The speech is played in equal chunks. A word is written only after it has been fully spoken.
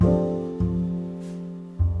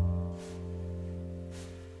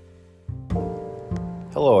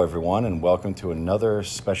Hello, everyone, and welcome to another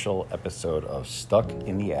special episode of Stuck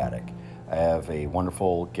in the Attic. I have a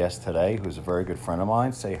wonderful guest today who's a very good friend of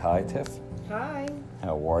mine. Say hi, Tiff. Hi.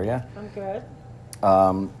 How are you? I'm good.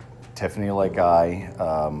 Tiffany, like I,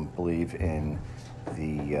 believe in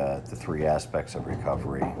the three aspects of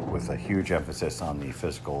recovery, with a huge emphasis on the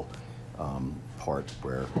physical part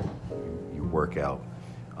where you work out,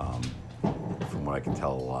 from what I can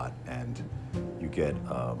tell, a lot, and you get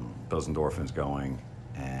those endorphins going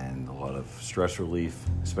and a lot of stress relief,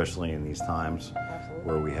 especially in these times. Absolutely.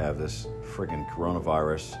 Where we have this friggin'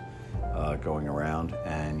 coronavirus going around,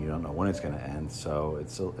 and you don't know when it's going to end. So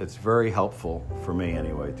it's very helpful for me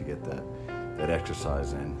anyway to get that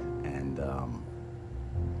exercise in. And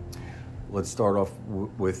let's start off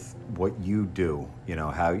with what you do. You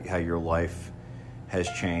know, how your life has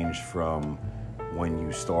changed from when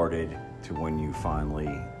you started to when you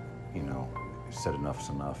finally, said enough's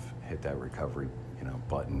enough, hit that recovery,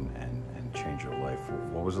 button and change your life.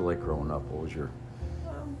 What was it like growing up? What was your...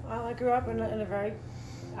 I grew up in a very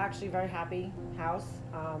happy house.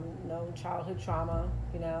 No childhood trauma.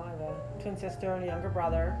 I have a twin sister and a younger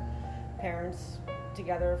brother. Parents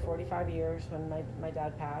together 45 years when my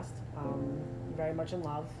dad passed. Very much in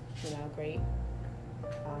love. Great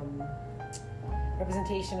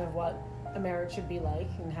representation of what a marriage should be like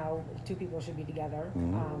and how two people should be together.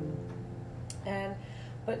 Mm-hmm.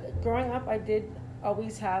 But growing up, I did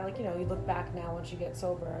always have, you look back now once you get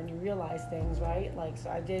sober and you realize things, right?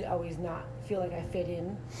 So I did always not feel like I fit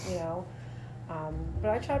in,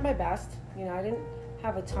 but I tried my best. I didn't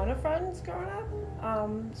have a ton of friends growing up,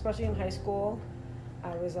 especially in high school.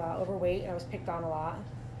 I was overweight and I was picked on a lot.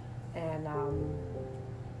 And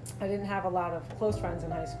I didn't have a lot of close friends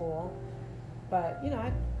in high school. But,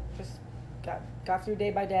 I just got through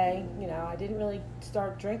day by day. I didn't really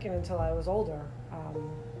start drinking until I was older.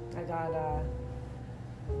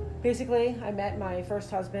 I met my first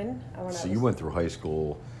husband. So you went through high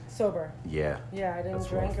school sober. Yeah. Yeah, I didn't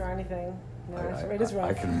drink or anything. No, it is rough.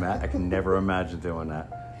 I can never imagine doing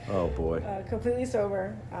that. Oh boy. Completely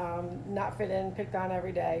sober, not fit in, picked on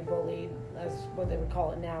every day, bullied, as what they would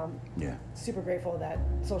call it now. Yeah. Super grateful that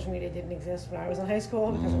social media didn't exist when I was in high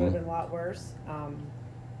school, because it would have been a lot worse.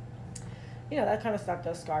 That kind of stuff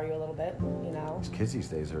does scar you a little bit, These kids these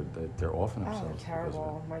days they're off on themselves. Oh,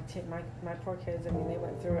 terrible. My poor kids, they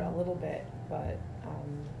went through it a little bit, but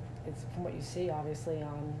it's from what you see, obviously,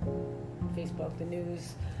 on Facebook, the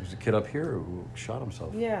news. There's a kid up here who shot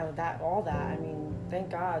himself. Yeah, all that. Thank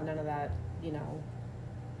God none of that,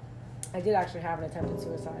 I did actually have an attempted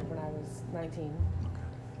suicide when I was 19.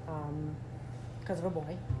 Okay. Because of a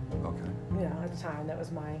boy. Okay. At the time, that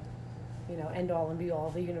was my... end all and be all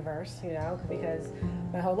of the universe, because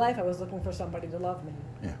my whole life I was looking for somebody to love me.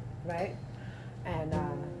 Yeah. Right? And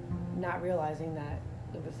not realizing that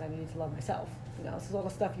I needed to love myself. This is all the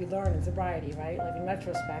stuff you learn in sobriety, right? In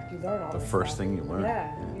retrospect, you learn all this stuff. The first thing you learn.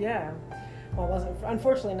 Yeah. Well, it wasn't,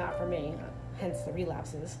 unfortunately not for me, hence the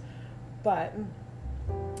relapses. But,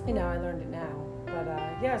 I learned it now.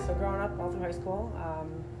 But, so growing up all through high school,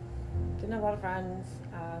 didn't have a lot of friends,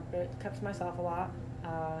 but kept to myself a lot.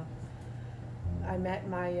 I met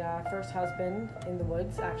my first husband in the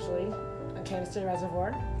woods, actually, on Canister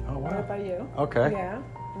Reservoir. Oh, wow. Right by you. Okay. Yeah.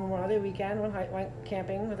 And one other weekend, went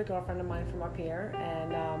camping with a girlfriend of mine from up here,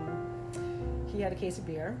 and he had a case of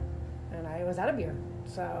beer, and I was out of beer.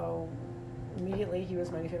 So immediately, he was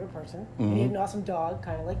my new favorite person. Mm-hmm. He had an awesome dog,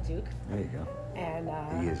 kind of like Duke. There you go. And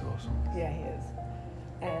he is awesome. Yeah, he is.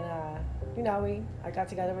 And I got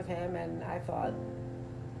together with him, and I thought,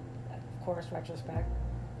 of course, retrospect,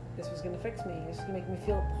 this was going to fix me. This was going to make me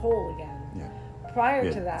feel whole again. Yeah. Prior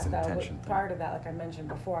to that, like I mentioned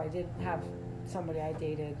before, I did have somebody I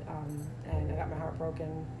dated, and I got my heart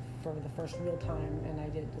broken for the first real time, and I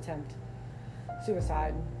did attempt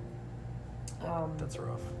suicide. That's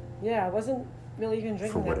rough. Yeah, I wasn't really even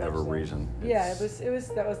drinking for whatever reason. Yeah, that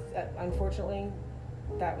was unfortunately,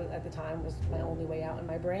 that was at the time was my only way out in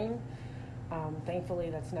my brain. Thankfully,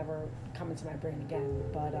 that's never come into my brain again.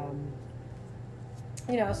 But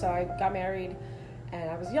so I got married, and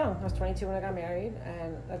I was young. I was 22 when I got married,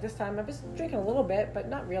 and at this time I was drinking a little bit, but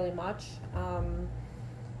not really much. I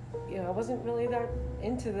wasn't really that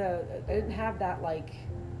into I didn't have that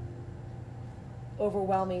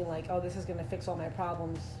overwhelming oh, this is going to fix all my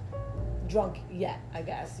problems drunk yet, I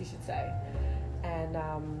guess you should say. And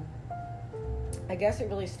I guess it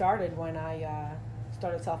really started when I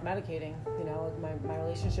started self-medicating. My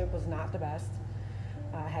relationship was not the best.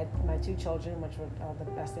 I had my 2 children, which were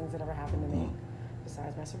the best things that ever happened to me,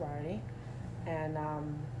 besides my sobriety. And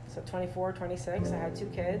so 24, 26, I had 2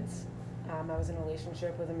 kids. I was in a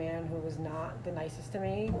relationship with a man who was not the nicest to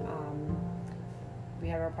me. We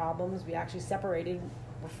had our problems. We actually separated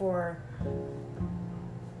before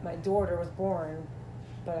my daughter was born,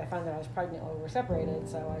 but I found that I was pregnant while we were separated,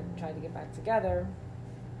 so I tried to get back together,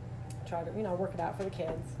 try to, work it out for the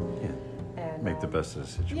kids. Yeah. And make the best of the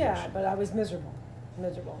situation. Yeah, but I was miserable.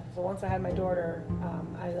 So once I had my daughter,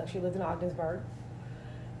 I actually lived in Ogdensburg,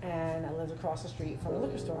 and I lived across the street from the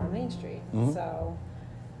liquor store on Main Street. Mm-hmm. So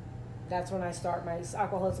that's when my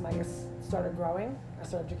alcoholism, I guess, started growing. I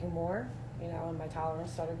started drinking more, and my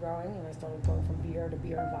tolerance started growing, and I started going from beer to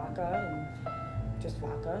beer and vodka, and just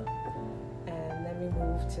vodka. And then we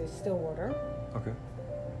moved to Stillwater. Okay.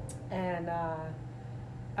 And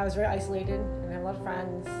I was very isolated, and I had a lot of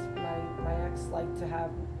friends. My ex liked to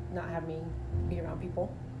not have me be around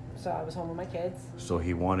people, so I was home with my kids. So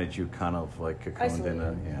he wanted you kind of like cocooned in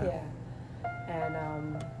a, yeah.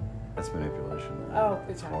 And that's manipulation. Oh,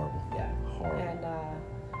 it's time. horrible. Yeah. Horrible.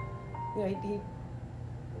 And he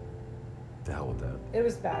the hell with that. It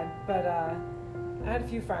was bad, but I had a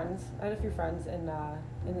few friends. in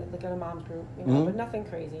like in a mom's group, Mm-hmm. but nothing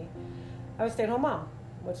crazy. I was a stay-at-home mom,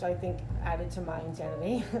 which I think added to my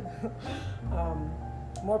insanity.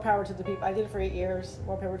 More power to the people. I did it for 8 years.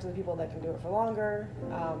 More power to the people that can do it for longer.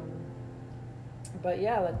 But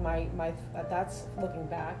yeah, like my that's looking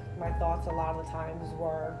back. My thoughts a lot of the times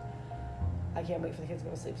were, I can't wait for the kids to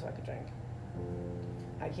go to sleep so I could drink.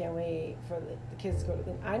 I can't wait for the kids to go to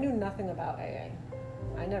sleep. I knew nothing about AA.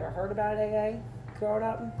 I never heard about AA growing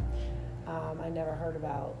up. I never heard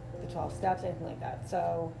about the 12 steps, anything like that.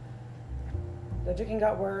 So the drinking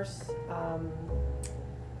got worse.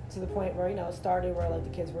 To the point where, it started where, like, the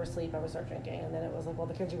kids were asleep, I would start drinking. And then it was like, well,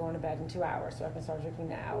 the kids are going to bed in 2 hours, so I can start drinking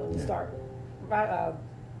now. And start,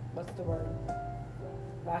 what's the word?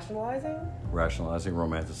 Rationalizing,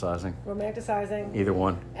 romanticizing. Either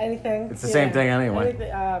one. Anything. It's the same thing anyway.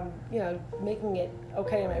 Anything, making it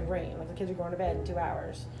okay in my brain. Like, the kids are going to bed in 2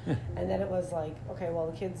 hours. Yeah. And then it was like, okay, well,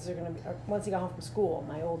 the kids are going to be, once he got home from school,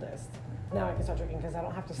 my oldest, now I can start drinking because I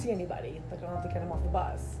don't have to see anybody. Like, I don't have to get him off the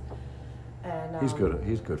bus. And He's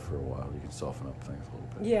good for a while. You can soften up things a little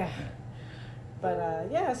bit. Yeah. But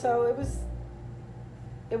so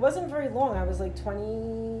it wasn't very long. I was like 26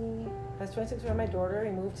 when I had my daughter. We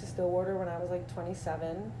moved to Stillwater when I was like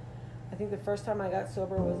 27. I think the first time I got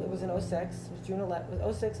sober was in 06. It was June 11. It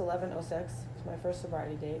was 06, 11, 06. It was my first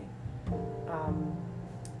sobriety date.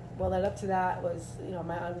 Well, led up to that was,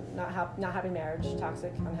 my not happy marriage,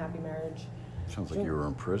 toxic, unhappy marriage. Sounds like you were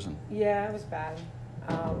in prison. Yeah, it was bad.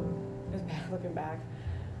 It was bad looking back.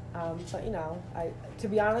 But to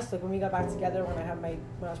be honest, like when we got back together, when I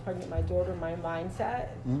was pregnant with my daughter, my mindset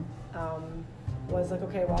was like,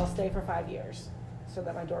 okay, well, I'll stay for 5 years so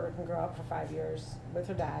that my daughter can grow up for 5 years with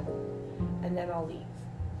her dad, and then I'll leave.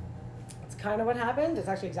 It's kind of what happened. It's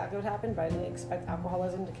actually exactly what happened, but I didn't expect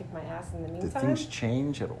alcoholism to kick my ass in the meantime. Did things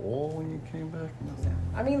change at all when you came back? No.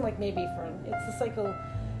 I mean, like maybe it's a cycle.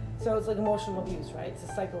 So it's like emotional abuse, right? It's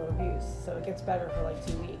a cycle of abuse. So it gets better for like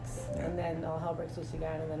 2 weeks, and then all hell breaks loose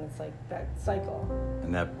again, and then it's like that cycle.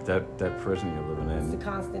 And that prison you're living in. It's the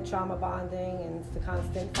constant trauma bonding, and it's the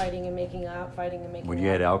constant fighting and making up. When you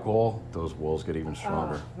had alcohol, those walls get even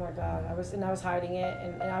stronger. Oh my God, I was hiding it,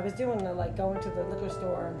 and I was doing like going to the liquor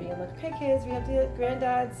store and being like, okay, kids, we have to get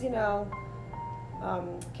Granddad's,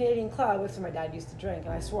 Canadian Club, which my dad used to drink,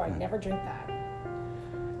 and I swore I'd never drink that.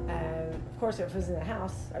 And of course, if it was in the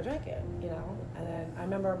house, I drank it, And then I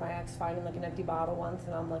remember my ex finding like an empty bottle once,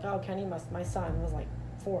 and I'm like, oh, my son was like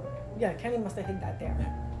 4. Yeah, Kenny must have hid that there.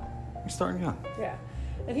 You're starting young. Yeah.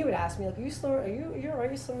 And he would ask me, like, are you all right?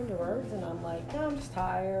 Are you slurring your words? And I'm like, no, I'm just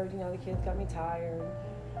tired. The kids got me tired.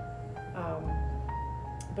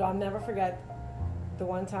 But I'll never forget the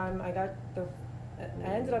one time I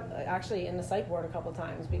ended up actually in the psych ward a couple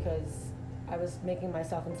times because I was making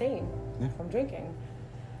myself insane from drinking.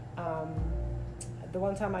 The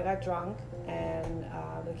one time I got drunk and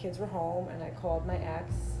the kids were home, and I called my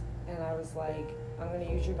ex, and I was like, I'm going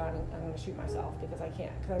to use your gun and I'm going to shoot myself because I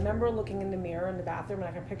can't. Because I remember looking in the mirror in the bathroom, and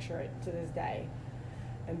I can picture it to this day,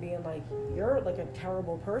 and being like, you're like a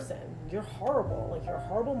terrible person. You're horrible. Like, you're a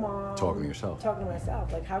horrible mom. Talking to yourself. Talking to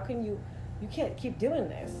myself. Like, how can you can't keep doing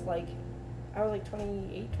this. Like, I was like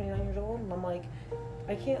 28, 29 years old, and I'm like,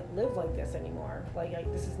 I can't live like this anymore. Like,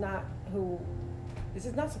 this is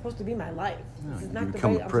not supposed to be my life. No, this is not you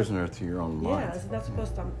become the way a prisoner to your own mind. Yeah, this is not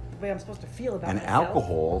supposed to, the way I'm supposed to feel about and myself.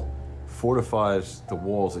 alcohol fortifies the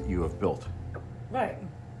walls that you have built. Right.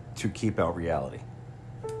 To keep out reality.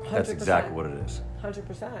 100%. That's exactly what it is.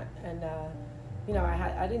 100%. And,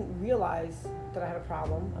 I didn't realize that I had a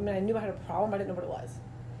problem. I mean, I knew I had a problem. I didn't know what it was.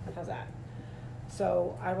 How's that?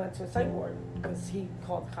 So I went to a psych ward because he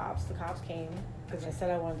called the cops. The cops came because I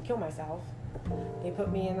said I wanted to kill myself. They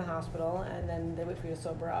put me in the hospital, and then they wait for you to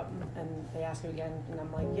sober up, and they ask you again, and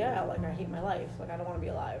I'm like, yeah, like I hate my life, like I don't want to be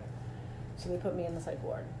alive. So they put me in the psych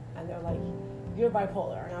ward, and they're like, you're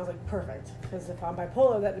bipolar, and I was like, perfect, because if I'm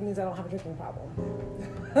bipolar, that means I don't have a drinking problem.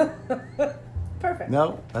 Perfect.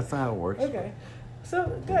 No, that's not how it works. Okay.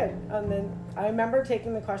 So, good. And then I remember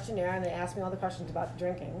taking the questionnaire, and they asked me all the questions about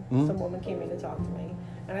drinking. Mm-hmm. Some woman came in to talk to me,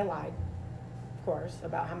 and I lied, of course,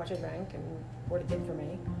 about how much I drank and what it did for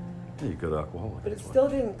me. Yeah, you're a good alcoholic. But it still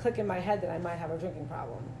didn't click in my head that I might have a drinking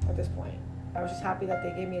problem at this point. I was just happy that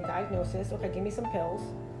they gave me a diagnosis. Okay, give me some pills.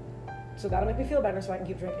 So that'll make me feel better so I can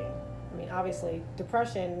keep drinking. I mean, obviously,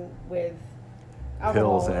 depression with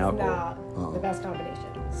alcohol Pills and is alcohol. not the best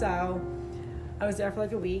combination. So I was there for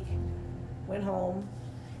like a week, went home,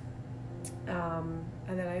 and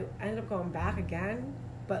then I ended up going back again.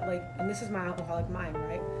 But like, and this is my alcoholic mind,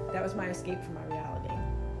 right? That was my escape from my reality.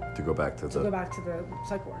 To go back to the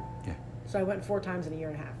psych ward. Yeah. So I went 4 times in a year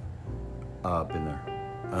and a half. Been there.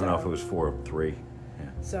 I don't know if it was 4 or 3. Yeah.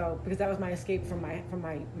 So because that was my escape from my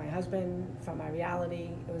husband, from my reality.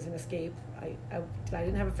 It was an escape. I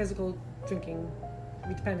didn't have a physical drinking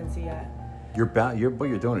dependency yet. What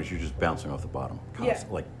you're doing is you're just bouncing off the bottom. Yeah.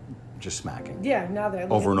 Like just smacking. Yeah. Now that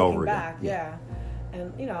I'm over and looking over back, again. yeah.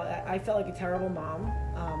 And you know, I felt like a terrible mom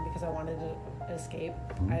because I wanted to escape.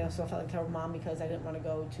 Mm-hmm. I also felt like a terrible mom because I didn't want to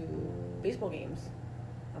go to baseball games.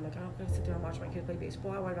 I'm like, I'm gonna sit there and watch my kids play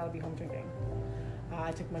baseball. I would rather be home drinking.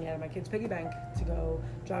 I took money out of my kids' piggy bank to go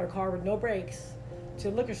drive a car with no brakes to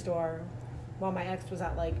a liquor store while my ex was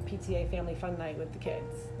at like PTA family fun night with the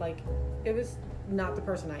kids. Like, it was not the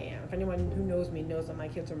person I am. If anyone who knows me knows that my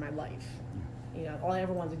kids are my life. You know, all I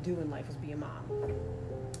ever wanted to do in life was be a mom.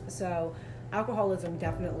 So alcoholism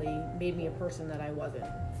definitely made me a person that I wasn't.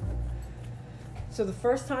 So the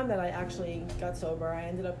first time that I actually got sober, I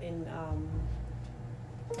ended up in,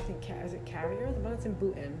 I think, is it Carrier? The one that's in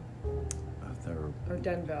Boonton. Or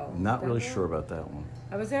Denville. Not really Denville? sure about that one.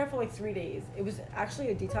 I was there for like 3 days. It was actually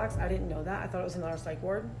a detox. I didn't know that. I thought it was another psych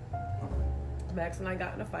ward. My ex and I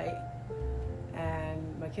got in a fight,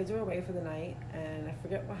 and my kids were away for the night, and I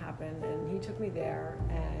forget what happened, and he took me there,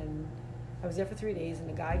 and I was there for 3 days, and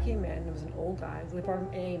a guy came in. It was an old guy. We brought an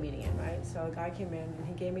AA meeting in, right? So a guy came in, and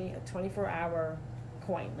he gave me a 24-hour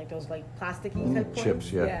coin, like those like plasticky type coins.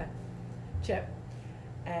 Chips, yeah. Yeah, chip.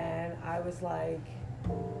 And I was like,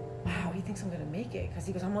 wow, he thinks I'm gonna make it, because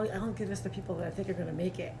he goes, I don't give this to people that I think are gonna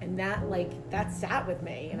make it, and that sat with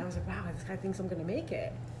me, and I was like, wow, this guy thinks I'm gonna make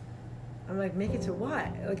it. I'm like, make it to what?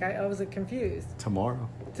 Like I was like confused. Tomorrow.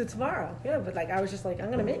 To tomorrow, yeah, but like I was just like, I'm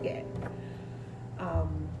gonna make it.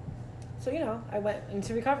 So you know, I went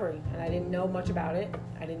into recovery, and I didn't know much about it.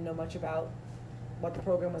 I didn't know much about what the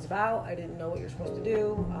program was about. I didn't know what you're supposed to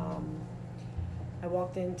do. I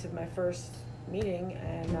walked into my first meeting,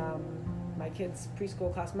 and my kid's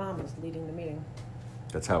preschool class mom was leading the meeting.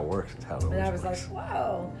 That's how it works. That's how it always And I was works. like,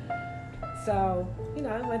 whoa. So, you know,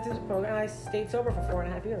 I went through the program, and I stayed sober for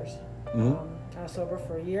 4.5 years. Mm-hmm. I was sober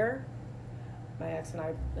for a year. My ex and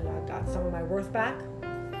I got some of my worth back.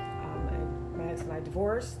 My ex and I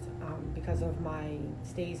divorced because of my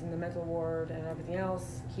stays in the mental ward and everything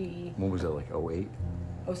else. When was that, like 08?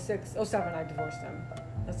 06, 07, I divorced him.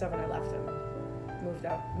 07, I left him. Moved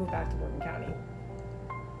back to Bergen County.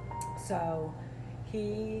 So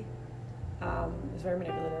he was very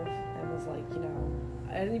manipulative and was like, you know,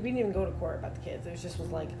 we didn't even go to court about the kids. It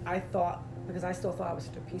was like, I thought, because I still thought I was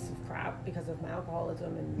such a piece of crap because of my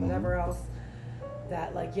alcoholism and whatever else,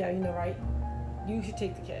 that like, yeah, you know, right, you should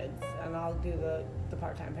take the kids and I'll do the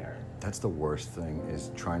part-time parent. That's the worst thing, is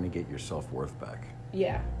trying to get your self-worth back.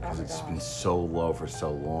 Yeah. Because it's been so low for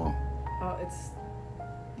so long. Oh,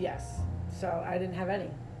 yes. So I didn't have any,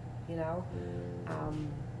 you know.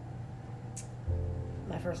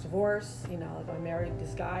 My first divorce, you know, like I married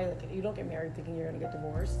this guy, like you don't get married thinking you're gonna get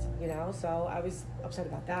divorced, you know. So I was upset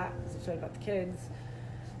about that. I was upset about the kids.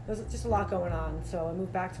 There was just a lot going on. So I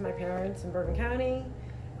moved back to my parents in Bergen County,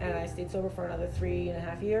 and I stayed sober for another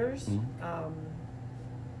 3.5 years. Mm-hmm.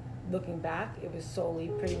 Looking back, it was solely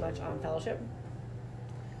pretty much on fellowship.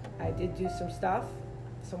 I did do some stuff,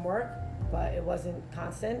 some work, but it wasn't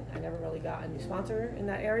constant. I never really got a new sponsor in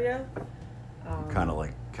that area. Kind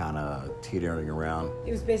of teetering around.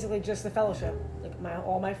 It was basically just the fellowship. Like my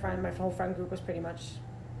whole friend group was pretty much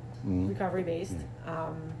recovery based.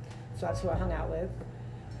 So that's who I hung out with.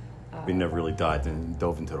 We never really dove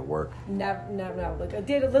into the work. Never. Like I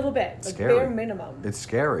did a little bit, like Scary. bare minimum. It's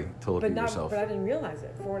scary to look at But yourself. I didn't realize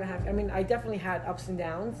it. 4.5. I mean, I definitely had ups and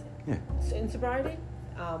downs Yeah. in sobriety,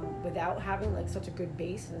 without having like such a good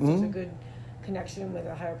base and such a good connection with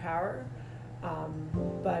a higher power.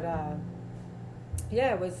 But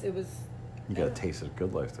yeah, it was. You got a taste of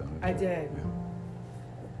good life, though. I did. Yeah.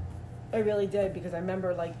 I really did, because I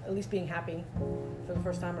remember like at least being happy for the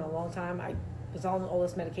first time in a long time. I was on all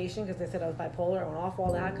this medication because they said I was bipolar. I went off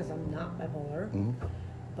all that because I'm not bipolar. Mm-hmm.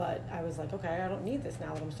 But I was like, okay, I don't need this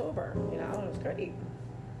now that I'm sober, and it was great.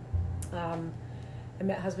 I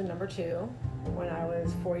met husband number 2 when I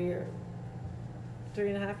was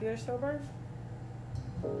 3.5 years sober.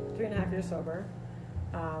 3.5 years sober.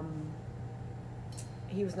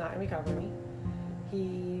 He was not in recovery.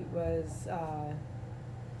 He was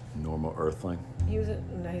Normal earthling. He was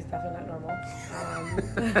no, he's definitely not normal.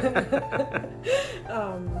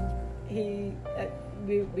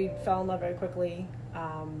 We fell in love very quickly.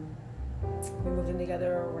 We moved in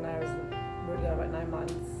together when we were together about 9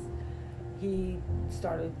 months. He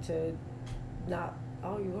started to not.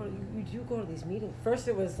 Oh, you do go to these meetings. First,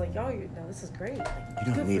 it was like, no, this is great. Like,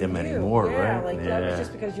 you don't need him you. anymore, yeah, right? Like that was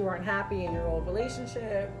just because you weren't happy in your old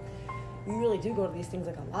relationship. You really do go to these things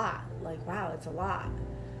like a lot. Like, wow, it's a lot.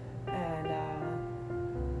 And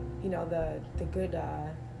the good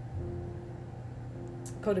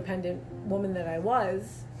codependent woman that I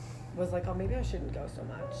was like, oh, maybe I shouldn't go so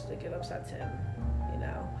much. Like, it upsets him,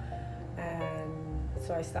 And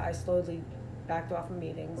so I slowly backed off of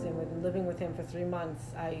meetings, and with living with him for 3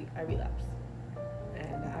 months, I relapsed.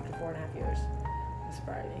 And after 4.5 years of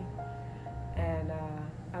sobriety, and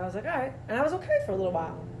I was like, all right, and I was okay for a little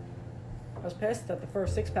while. I was pissed that the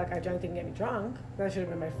first 6-pack I drank didn't get me drunk. That should have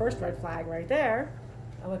been my first red flag right there.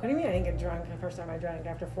 I'm like, what do you mean I didn't get drunk the first time I drank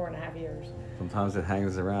after 4.5 years? Sometimes it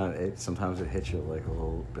hangs around. Sometimes it hits you like a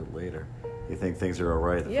little bit later. You think things are all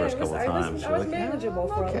right the first couple of times. I was manageable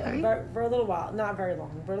for a little while. Not very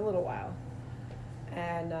long, but a little while.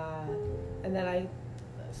 And then I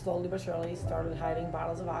slowly but surely started hiding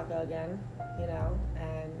bottles of vodka again, and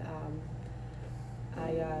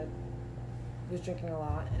I was drinking a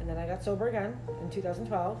lot. And then I got sober again in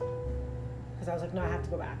 2012 because I was like, no, I have to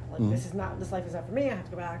go back. Like, this life is not for me. I have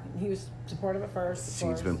to go back. And he was supportive at first. The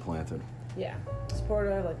seed's been planted. Yeah,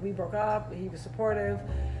 supportive. Like, we broke up. He was supportive.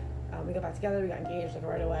 We got back together. We got engaged like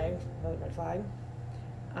right away. Another red flag.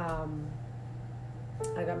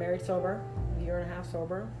 I got married sober, 1.5 years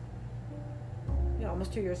sober.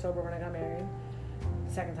 Almost 2 years sober when I got married,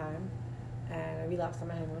 the second time, and I relapsed on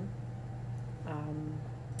my heroin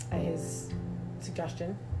at his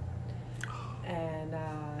suggestion. And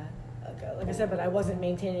like I said, but I wasn't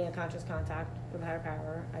maintaining a conscious contact with a higher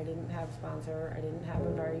power. I didn't have a sponsor. I didn't have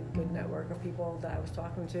a very good network of people that I was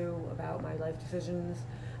talking to about my life decisions.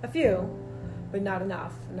 A few, but not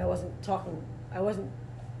enough. And I wasn't telling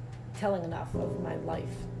enough of my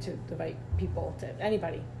life to the right people, to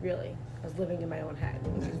anybody, really. I was living in my own head,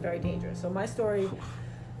 which is very dangerous. So my story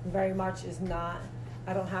very much is not,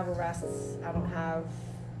 I don't have arrests, I don't have...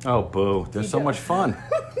 Oh, boo. There's so much fun.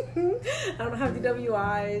 I don't have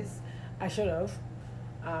DWIs. I should have.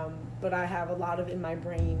 But I have a lot of in my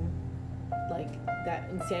brain, like that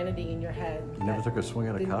insanity in your head. You never took a swing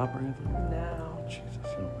at a cop or anything? No. Oh, Jesus,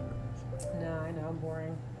 you know what it is. No, I know, I'm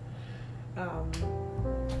boring.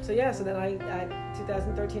 So then I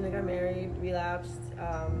 2013 I got married, relapsed,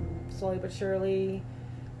 slowly but surely,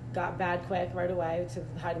 got bad quick right away to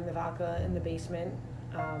hiding the vodka in the basement,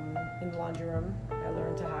 in the laundry room. I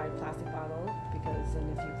learned to hide plastic bottles because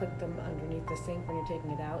then if you put them underneath the sink when you're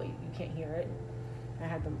taking it out, you can't hear it. I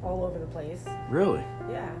had them all over the place. Really?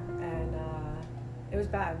 Yeah, and it was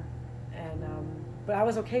bad, and but I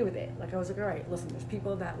was okay with it. Like, I was like, all right, listen, there's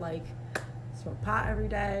people that like smoke pot every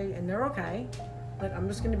day, and they're okay. Like, I'm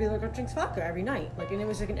just going to be like, drinks vodka every night. Like, and it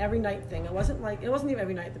was like an every night thing. It wasn't even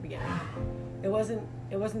every night at the beginning. It wasn't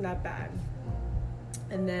that bad.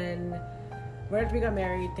 And then right after we got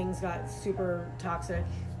married, things got super toxic,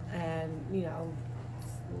 and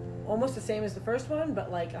almost the same as the first one,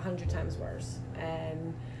 but like 100 times worse.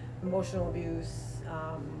 And emotional abuse.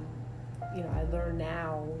 I learn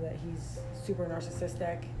now that he's super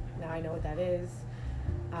narcissistic. Now I know what that is.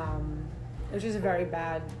 Which is a very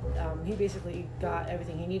bad, he basically got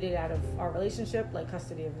everything he needed out of our relationship, like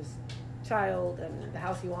custody of his child and the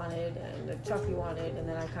house he wanted and the truck he wanted, and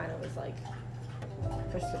then I kind of was like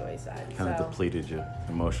pushed to the wayside. Kind of depleted you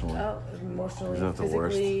emotionally. Oh, emotionally,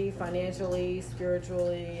 physically, financially,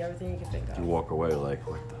 spiritually, everything you can think of. You walk away like,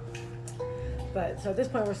 what the? But so at this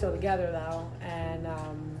point we're still together though, and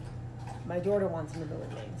my daughter wants him to live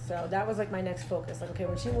with me. So that was like my next focus. Like, okay,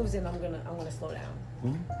 when she moves in, I'm gonna slow down.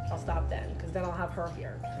 Mm-hmm. I'll stop then, because then I'll have her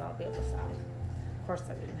here and I'll be able to stop. Of course,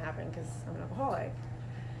 that didn't happen because I'm an alcoholic.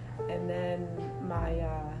 And then what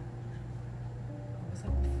was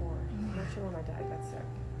that before? I'm not sure when my dad got sick.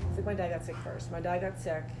 think my dad got sick first. My dad got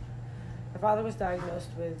sick. My father was diagnosed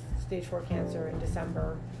with stage 4 cancer in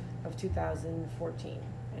December of 2014,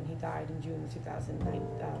 and he died in June of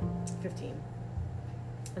 2015.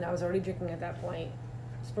 And I was already drinking at that point,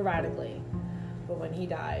 sporadically, but when he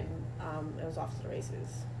died, it was off to the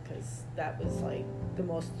races, because that was like the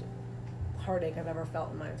most heartache I've ever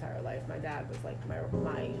felt in my entire life. My dad was like my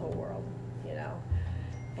whole world, you know,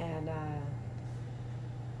 and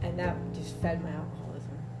that just fed my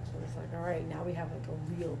alcoholism. So it's like, all right, now we have like a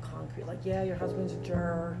real concrete, like, yeah, your husband's a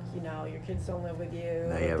jerk, you know, your kids don't live with you.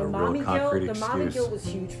 Now you have the a mommy real concrete guilt, the mommy excuse. guilt was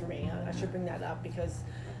huge for me. I should bring that up, because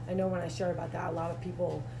I know when I share about that, a lot of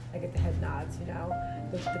people, I get the head nods, you know.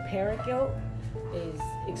 The parent guilt is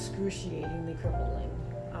excruciatingly crippling.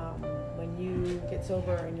 When you get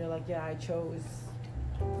sober and you're like, yeah, I chose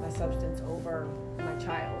my substance over my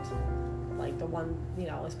child, like the one, you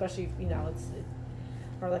know, especially, you know,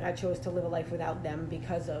 or like I chose to live a life without them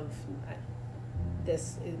because of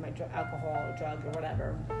this is my alcohol or drug or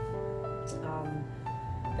whatever.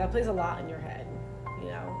 That plays a lot in your head, you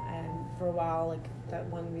know. And for a while, like that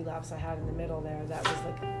one relapse I had in the middle there,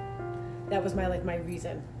 that was my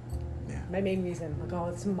reason. Yeah. My main reason, like, oh,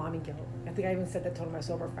 it's mommy guilt. I think I even said that to one of my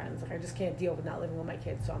sober friends, like, I just can't deal with not living with my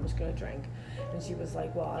kids, so I'm just gonna drink. And she was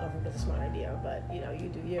like, well, I don't think that's a smart idea, but you know, you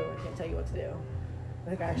do you. I can't tell you what to do. I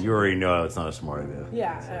think I actually, You already know it's not a smart idea.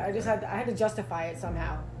 yeah, I had to justify it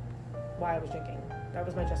somehow, why I was drinking. That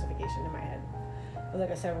was my justification in my head. But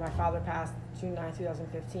like I said, when my father passed June 9,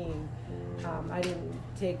 2015, I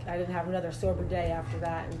didn't have another sober day after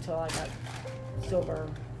that until I got sober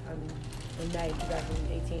in May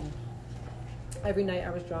 2018. Every night I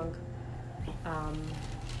was drunk,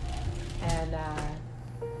 and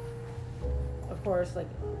of course, like,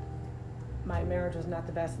 my marriage was not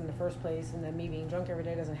the best in the first place, and then me being drunk every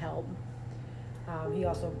day doesn't help. He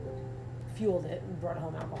also fueled it and brought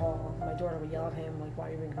home alcohol. My daughter would yell at him, like, why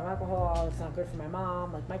are you drinking alcohol? It's not good for my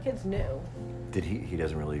mom. Like, my kids knew. Did he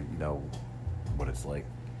doesn't really know what it's like?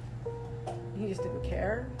 He just didn't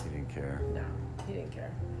care. He didn't care. No, he didn't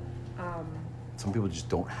care. Some people just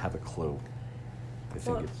don't have a clue. They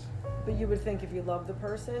think Well, it's... But you would think if you love the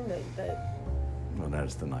person that Well, that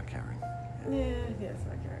is the not caring. yeah, it's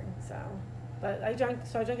not caring. So, but I drank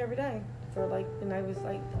every day for like, and I was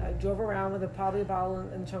like, I drove around with probably a bottle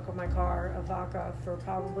in the trunk of my car of vodka for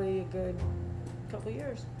probably a good couple of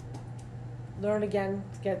years. Learned again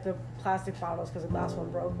to get the plastic bottles because the glass one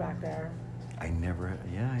broke back there. I never...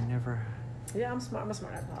 Yeah, I'm smart. I'm a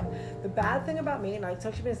smart alcoholic. The bad thing about me, and it's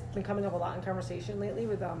actually been coming up a lot in conversation lately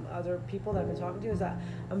with other people that I've been talking to, is that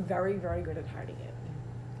I'm very, very good at hiding it.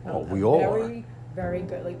 Well, we all are. Very, very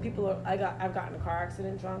good. Like, people are. I've gotten in a car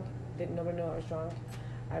accident drunk. Nobody knew I was drunk.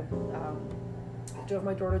 I drove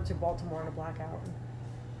my daughter to Baltimore in a blackout,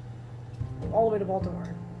 all the way to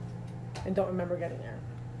Baltimore, and don't remember getting there.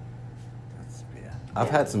 I've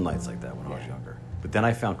had some nights like that when I was younger. But then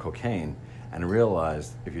I found cocaine and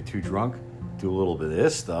realized if you're too drunk, do a little bit of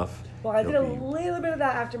this stuff. Well, I did a little bit of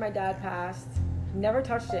that after my dad passed. Never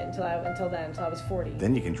touched it until I was 40.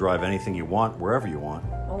 Then you can drive anything you want, wherever you want.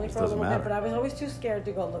 Only It for a doesn't little matter. bit, but I was always too scared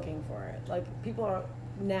to go looking for it. Like, people are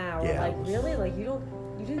now Yeah, like, it was- really? Like, you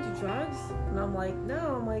didn't do drugs? And I'm like, no.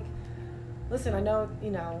 I'm like, listen, I know,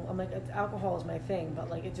 you know, I'm like, alcohol is my thing, but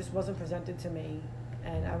like, it just wasn't presented to me,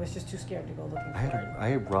 and I was just too scared to go looking for it. I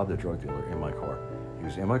had robbed a drug dealer in my car. He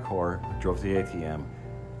was in my car, drove to the ATM.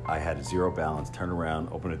 I had zero balance, turned around,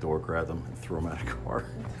 opened the door, grabbed him, and threw him out of the car.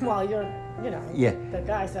 Well, you're, you know, Yeah. the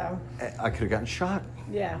guy, so, I could have gotten shot,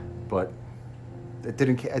 yeah. but it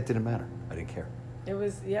didn't matter. I didn't care. It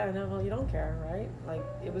was, yeah, no, well, you don't care, right? Like,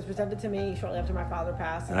 it was presented to me shortly after my father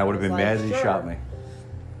passed. And I would have was been like, mad that he sure. shot me.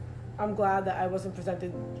 I'm glad that I wasn't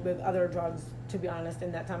presented with other drugs, to be honest,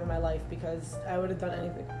 in that time of my life, because I would have done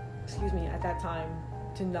anything, at that time,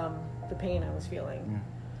 to numb the pain I was feeling. Yeah.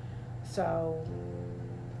 So,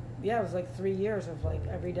 yeah, it was like 3 years of like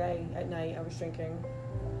every day at night I was drinking.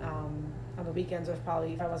 On the weekends, it was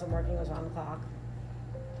probably, if I wasn't working, it was on the clock.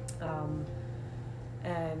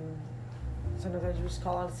 And sometimes I would just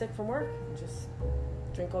call out sick from work and just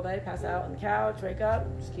drink all day, pass out on the couch, wake up,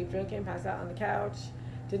 just keep drinking, pass out on the couch.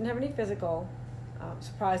 Didn't have any physical,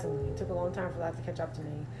 surprisingly. It took a long time for that to catch up to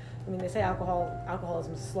me. I mean, they say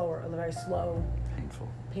alcoholism is a very slow,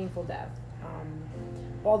 painful death.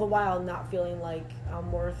 All the while not feeling like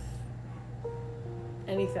I'm worth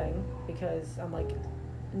anything, because I'm like,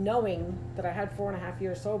 knowing that I had 4.5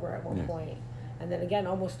 years sober at one point, and then again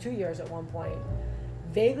almost 2 years at one point,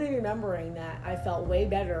 vaguely remembering that I felt way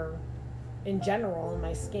better in general in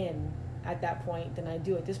my skin at that point than I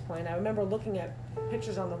do at this point. I remember looking at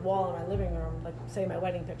pictures on the wall in my living room, like say my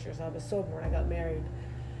wedding pictures. I was sober when I got married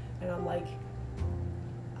like,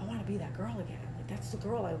 I want to be that girl again. Like, that's the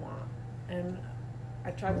girl I want. And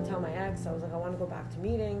I tried to tell my ex, I was like, I want to go back to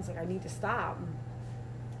meetings. Like, I need to stop.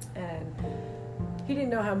 And he didn't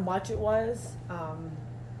know how much it was,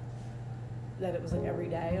 that it was like every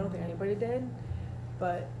day. I don't think anybody did.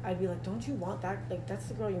 But I'd be like, don't you want that? Like, that's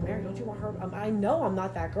the girl you married. Don't you want her? I know I'm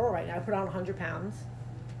not that girl right now. I put on 100 pounds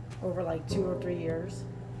over like 2 or 3 years.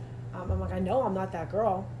 I'm like, I know I'm not that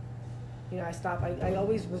girl. You know, I stopped. I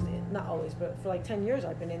always was, not always, but for like 10 years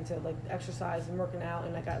I've been into like exercise and working out,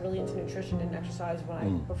 and I got really into nutrition and exercise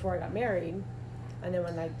before I got married. And then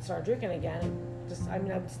when I started drinking again, I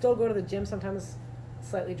would still go to the gym sometimes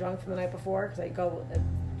slightly drunk from the night before, because I go at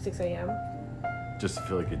 6 a.m. Just to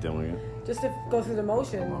feel like you're doing it. Just to go through the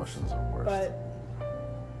motions. Emotions are worse. But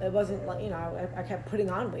it wasn't like, you know, I kept putting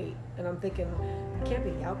on weight, and I'm thinking, it can't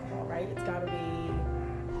be the alcohol, right? It's got to be,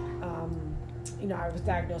 you know, I was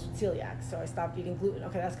diagnosed with celiac, so I stopped eating gluten.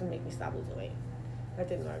 Okay, that's going to make me stop losing weight. That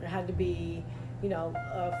didn't work. It had to be, you know,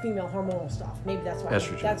 female hormonal stuff. Maybe that's why.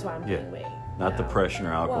 Estrogen. That's why I'm gaining weight. Not depression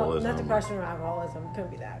or alcoholism. Well, not depression or alcoholism.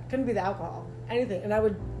 Couldn't be that. Couldn't be the alcohol. Anything. And I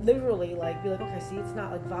would literally like be like, okay, see, it's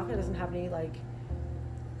not like vodka doesn't have any like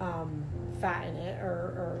fat in it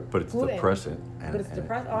or but it's gluten. depressant. But it's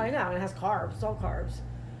depressant. Oh, I know. And it has carbs. It's all carbs.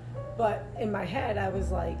 But in my head, I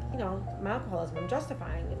was like, you know, my alcoholism, I'm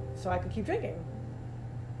justifying it so I could keep drinking.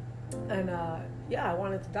 And I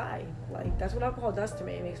wanted to die. Like, that's what alcohol does to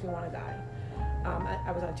me. It makes me want to die.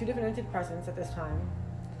 I was on 2 different antidepressants at this time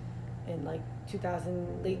in like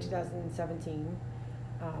late 2017.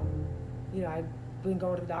 You know, I've been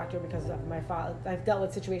going to the doctor because of my father. I've dealt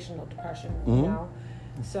with situational depression, you know.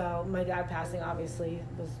 So my dad passing obviously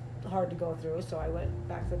was hard to go through. So I went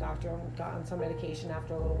back to the doctor and got on some medication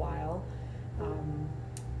after a little while.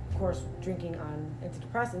 Of course, drinking on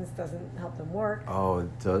antidepressants doesn't help them work. Oh,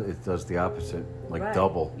 it does the opposite, like right.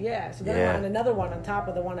 double. Yeah, so then I went on another one on top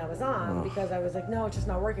of the one I was on because I was like, no, it's just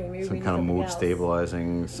not working. Maybe some we need kind of mood else.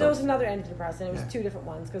 stabilizing. So it was another antidepressant. It was 2 different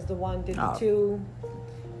ones because the one did the 2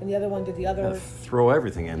 and the other one did the other. Throw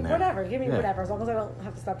everything in there. Whatever, give me whatever, as long as I don't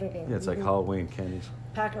have to stop drinking. Yeah, it's like Halloween candies.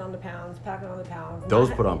 Packing on the pounds.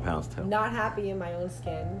 Those put on pounds too. Not happy in my own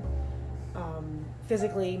skin,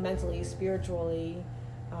 physically, mentally, spiritually.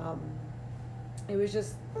 It was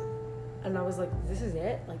just, and I was like, this is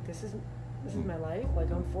it? Like, this is my life?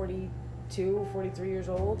 Like, I'm 42, 43 years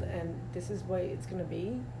old, and this is what it's going to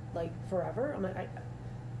be, like, forever? I'm like,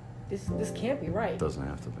 this can't be right. It doesn't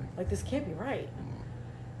have to be. Like, this can't be right.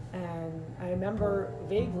 And I remember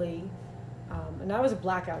vaguely, and I was a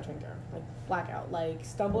blackout drinker, like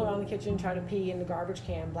stumble around the kitchen, try to pee in the garbage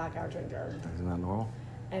can, blackout drinker. Isn't that normal?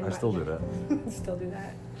 And I still do that. Still do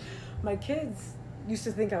that. My kids used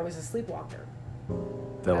to think I was a sleepwalker.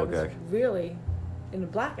 Devil I was gag. really in a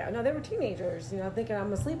blackout. No, they were teenagers, you know, thinking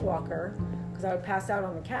I'm a sleepwalker because I would pass out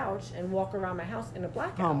on the couch and walk around my house in a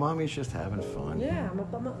blackout. Oh, mommy's just having fun. Yeah,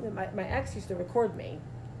 my ex used to record me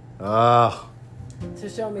to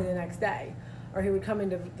show me the next day, or he would come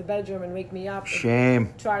into the bedroom and wake me up.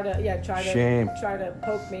 Shame. Try to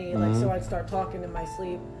poke me, like so I'd start talking in my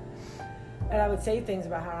sleep, and I would say things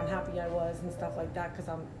about how unhappy I was and stuff like that because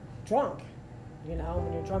I'm drunk. You know,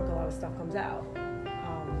 when you're drunk, a lot of stuff comes out.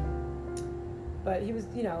 But he was,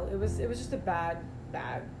 you know, it was just a bad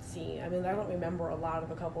scene. I mean, I don't remember a lot of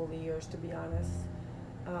a couple of the years, to be honest.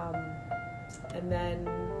 And then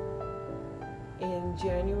in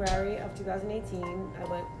January of 2018, I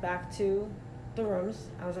went back to the rooms.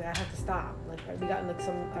 I was like, I have to stop. Like,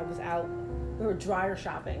 I was out, we were dryer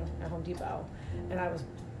shopping at Home Depot, and I was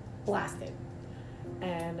blasted.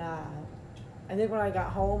 And I think when I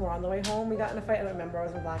got home or on the way home, we got in a fight. I don't remember. I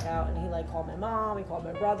was in blackout, and he like called my mom. He called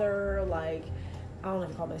my brother. Like, I don't know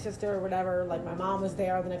if he called my sister or whatever. Like, my mom was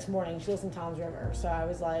there the next morning. She lives in Tom's River, so I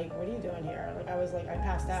was like, "What are you doing here?" Like, I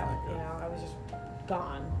passed out. You know, I was just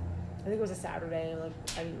gone. I think it was a Saturday, and like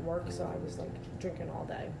I didn't work, so I was like drinking all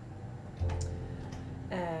day.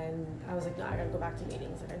 And I was like, no, I gotta go back to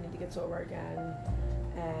meetings. Like, I need to get sober again.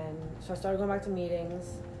 And so I started going back to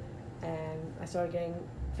meetings, and I started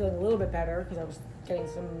feeling a little bit better because I was getting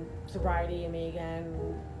some sobriety in me again,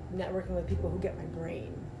 networking with people who get my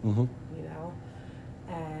brain, you know.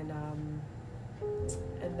 And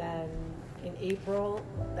then in April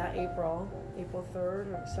 3rd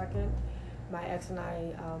or 2nd, my ex and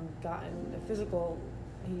I got in a physical.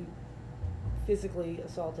 He physically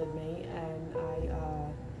assaulted me, and I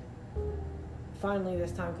finally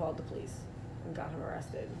this time called the police and got him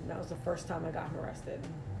arrested. And that was the first time I got him arrested.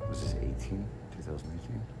 Was this 2018?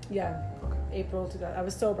 Yeah. Okay. April 2000. I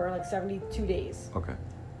was sober like 72 days. Okay.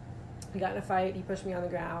 We got in a fight. He pushed me on the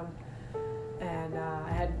ground, And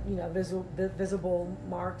I had, visible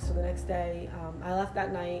marks. So the next day, I left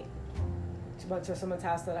that night, went to someone's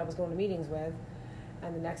house that I was going to meetings with.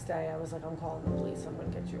 And the next day, I was like, I'm calling the police. I'm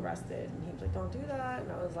going to get you arrested. And he was like, don't do that.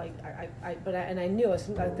 And I was like, I knew as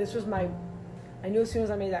soon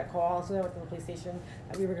as I made that call, as soon as I went to the police station,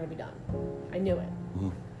 that we were going to be done. I knew it.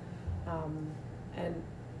 And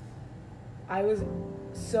I was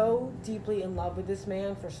so deeply in love with this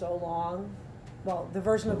man for so long. Well, the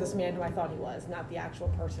version of this man who I thought he was, not the actual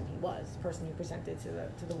person he was, the person he presented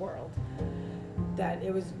to the world. That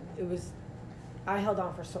it was. I held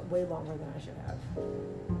on for way longer than I should have.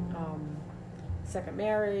 Second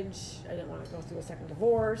marriage. I didn't want to go through a second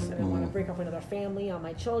divorce. I didn't want to break up another family on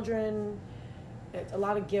my children. It's a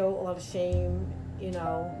lot of guilt, a lot of shame. I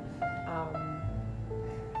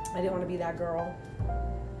didn't want to be that girl.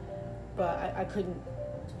 But I couldn't.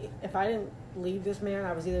 If I didn't leave this man,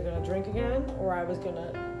 I was either going to drink again or I was going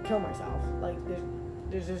to kill myself. Like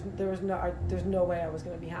there's no way I was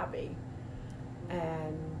going to be happy.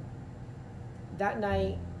 And that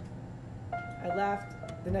night, I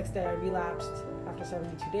left. The next day, I relapsed. After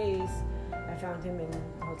 72 days, I found him in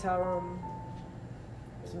a hotel room,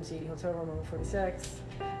 some seedy hotel room, number 46,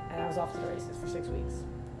 and I was off to the races for 6 weeks,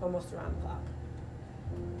 almost around the clock.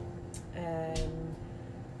 And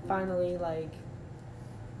finally,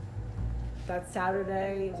 that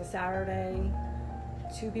Saturday, it was a Saturday,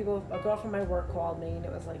 a girl from my work called me, and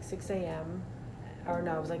it was 6 a.m., or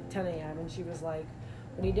no, it was 10 a.m., and she was like,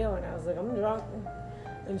 what are you doing? I was like, I'm drunk.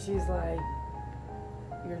 And she's like,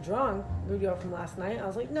 you're drunk? Were you up from last night? I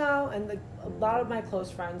was like, no. And a lot of my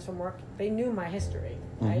close friends from work, they knew my history.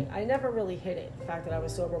 Right? I never really hid it, the fact that I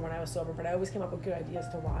was sober when I was sober, but I always came up with good ideas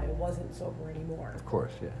to why I wasn't sober anymore. Of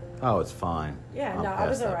course, yeah. Oh, it's fine. Yeah, I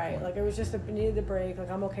was all right. It was just needed a break.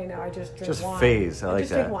 I'm okay now. I just drink just wine. Just phase. I like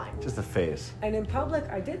just that. Drink wine. Just a phase. And in public,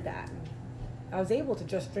 I did that. I was able to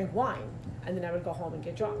just drink wine, and then I would go home and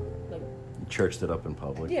get drunk. Churched it up in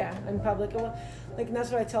public. Yeah, in public. Well, and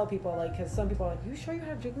that's what I tell people, because some people are like, you sure you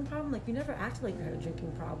had a drinking problem? You never acted like you had a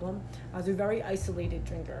drinking problem. I was a very isolated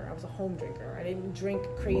drinker. I was a home drinker. I didn't drink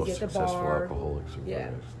crazy Most at the successful bar. Alcoholics. Yeah.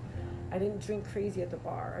 I didn't drink crazy at the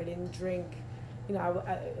bar. I didn't drink, and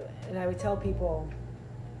I would tell people,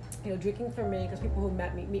 drinking for me, because people who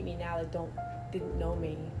meet me now that didn't know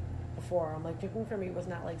me before, I'm like, drinking for me was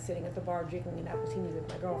not like sitting at the bar drinking an appletini with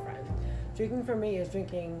my girlfriend. Drinking for me is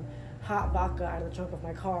drinking hot vodka out of the trunk of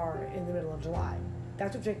my car in the middle of July.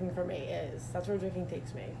 That's what drinking for me is. That's where drinking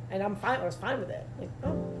takes me. And I'm fine. I was fine with it. It's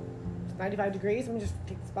 95 degrees. Let me just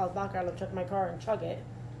take this bottle of vodka out of the trunk of my car and chug it.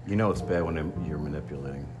 It's bad when you're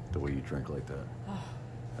manipulating the way you drink like that.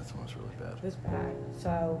 That's when it's really bad. It's bad.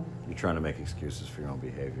 So you're trying to make excuses for your own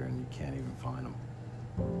behavior, and you can't even find them.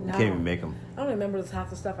 No, you can't even make them. I don't remember half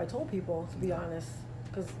the stuff I told people, to be honest,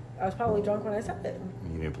 because I was probably drunk when I said it.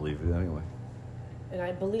 You didn't believe it anyway. And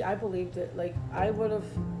I believed it.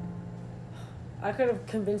 I could have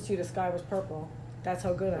convinced you the sky was purple. That's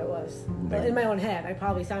how good I was. But in my own head, I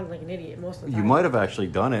probably sounded like an idiot most of the time. You might have actually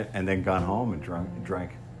done it and then gone home and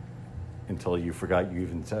drank until you forgot you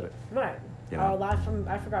even said it. Right.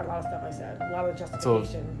 I forgot a lot of stuff I said. A lot of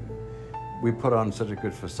justification. So we put on such a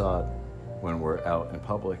good facade when we're out in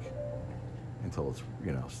public until it's,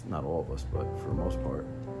 not all of us, but for the most part.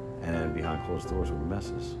 And then behind closed doors, we're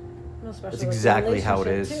messes. Especially that's exactly how it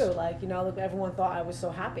is. Too. Everyone thought I was so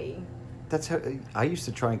happy. That's how I used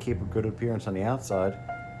to try and keep a good appearance on the outside.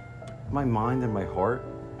 My mind and my heart,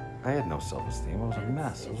 I had no self-esteem. I was a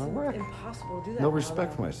mess. I was a wreck. It's impossible to do that. No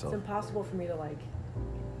respect for myself. It's impossible for me to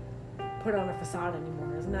put on a facade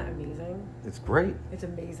anymore. Isn't that amazing? It's great. It's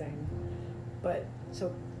amazing. But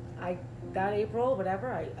so that April,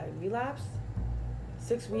 whatever, I relapsed.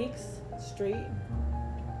 6 weeks straight.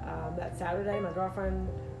 That Saturday, my girlfriend,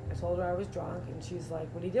 I told her I was drunk, and she's like,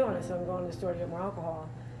 what are you doing? I said, I'm going to the store to get more alcohol.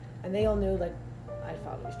 And they all knew, I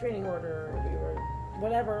filed a restraining order, we were,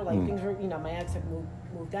 whatever, things were, my ex had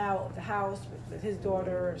moved out of the house with his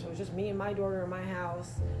daughter, so it was just me and my daughter in my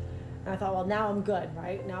house. And I thought, well, now I'm good,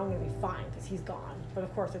 right? Now I'm going to be fine, because he's gone. But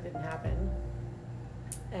of course, it didn't happen.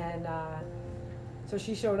 And so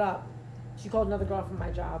she showed up. She called another girl from my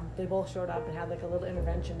job. They both showed up and had a little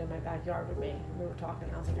intervention in my backyard with me. We were talking.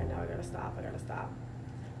 I was like, I know, I gotta stop.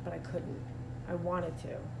 But I couldn't. I wanted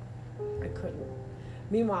to. I couldn't.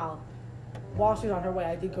 Meanwhile, while she was on her way,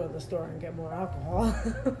 I did go to the store and get more alcohol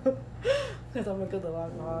because I'm a good little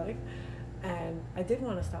alcoholic. And I did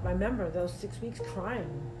want to stop. I remember those 6 weeks crying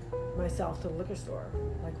myself to the liquor store.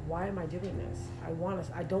 Why am I doing this?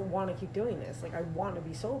 I don't want to keep doing this. I want to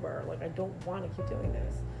be sober. I don't want to keep doing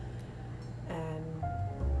this. And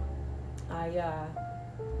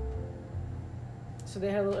so they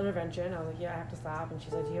had a little intervention. I was like, yeah, I have to stop. And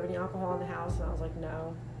she's like, do you have any alcohol in the house? And I was like,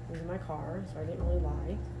 no, it was in my car, so I didn't really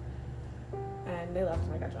lie. And they left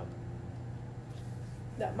and I got drunk.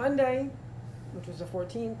 That Monday, which was the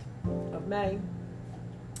 14th of May,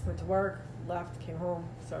 went to work, left, came home,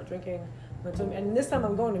 started drinking, and this time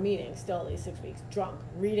I'm going to meetings still these 6 weeks, drunk,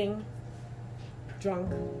 reading,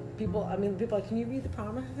 drunk. People are like, can you read the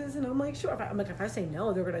promises? And I'm like, sure. If I say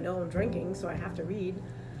no, they're going to know I'm drinking, so I have to read.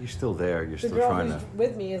 You're still there. You're The still girl trying who's to.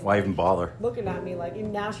 with me is Why like, even bother? looking at me like,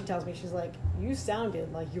 and now she tells me, she's like, you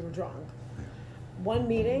sounded like you were drunk. One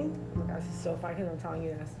meeting, oh my gosh, this is so funny because I'm telling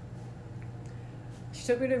you this. She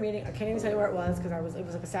took me to a meeting. I can't even tell you where it was because it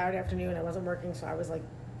was like a Saturday afternoon. I wasn't working, so I was like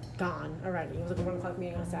gone already. It was like a 1 o'clock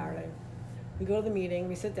meeting on a Saturday. We go to the meeting,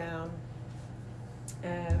 we sit down,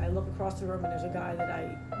 and I look across the room, and there's a guy that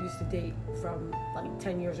I used to date from like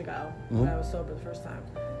 10 years ago when I was sober the first time.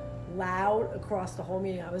 Loud across the whole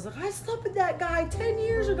meeting. I was like, I slept with that guy 10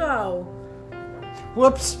 years ago.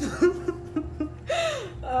 Whoops.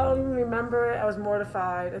 I don't even remember it. I was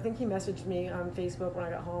mortified. I think he messaged me on Facebook when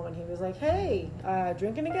I got home, and he was like, hey,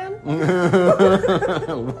 drinking again? And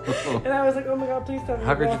I was like, oh my God, please tell me.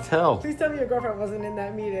 How could you tell? Please tell me your girlfriend wasn't in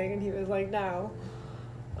that meeting. And he was like, no.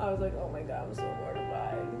 I was like, oh my God, I'm so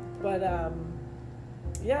mortified. But,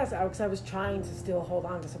 yes, because I was trying to still hold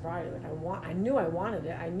on to sobriety. Like I knew I wanted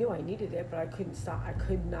it. I knew I needed it, but I couldn't stop. I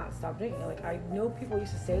could not stop drinking. Like I know people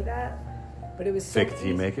used to say that, but it was so Fake it till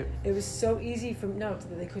you make it? It was so easy for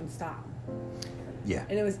they couldn't stop. Yeah.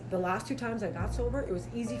 And it was the last 2 times I got sober. It was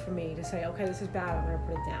easy for me to say, okay, this is bad. I'm gonna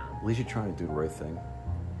put it down. At least you're trying to do the right thing.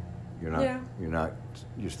 You're not. Yeah.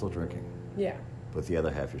 You're still drinking. Yeah. But the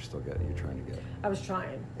other half, you're trying to get. I was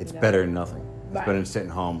trying. It's better than nothing. It's Right. better than sitting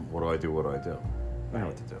home. What do I do? What do I do? I know Right.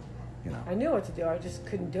 what to do. You know. I knew what to do. I just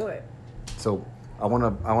couldn't do it. So I want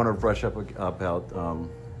to brush up about the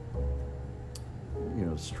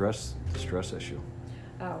stress issue.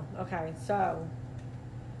 Oh, okay. So,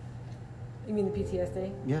 you mean the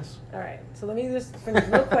PTSD? Yes. All right. So let me just finish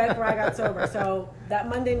real quick where I got sober. So that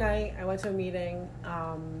Monday night, I went to a meeting.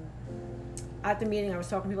 At the meeting, I was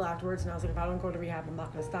talking to people afterwards, and I was like, if I don't go to rehab, I'm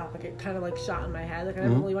not going to stop. Like, it kind of like shot in my head. Like, I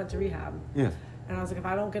never really went to rehab. Yeah. And I was like, if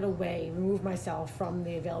I don't get away, remove myself from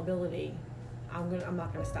the availability, I'm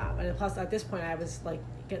not going to stop. And plus, at this point, I was like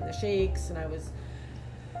getting the shakes, and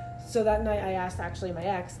so that night I asked actually my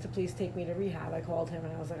ex to please take me to rehab. I called him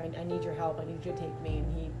and I was like, I need your help. I need you to take me.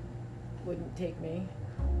 And he wouldn't take me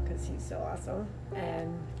because he's so awesome.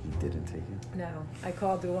 And He didn't take you? no, I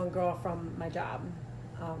called the one girl from my job,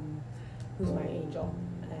 who's my angel.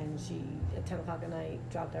 And she, at 10 o'clock at night,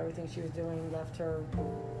 dropped everything she was doing, left her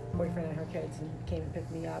boyfriend and her kids, and came and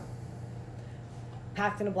picked me up.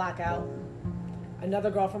 Packed in a blackout.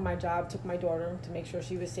 Another girl from my job took my daughter to make sure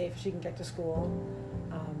she was safe, she can get to school.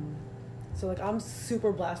 So like I'm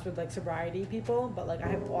super blessed with like sobriety people, but like I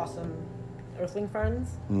have awesome earthling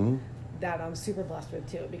friends that I'm super blessed with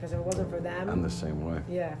too, because if it wasn't for them, I'm the same way.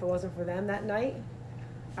 Yeah, if it wasn't for them that night,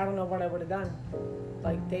 I don't know what I would have done.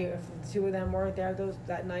 Like if the 2 of them weren't there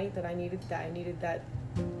that night that I needed that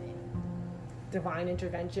divine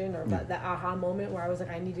intervention or that aha moment where I was like,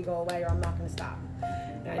 I need to go away or I'm not going to stop.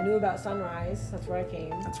 And I knew about Sunrise. That's where I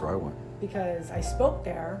came. That's where I went. Because I spoke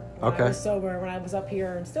there when I was sober, when I was up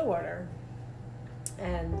here in Stillwater.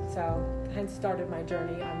 And so, hence started my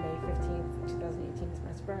journey on May 15th, 2018 is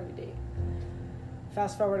my sobriety date.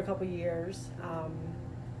 Fast forward a couple years,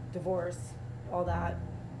 divorce, all that.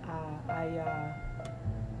 I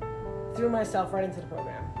threw myself right into the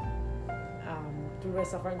program. Threw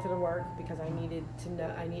myself right into the work because I needed to know.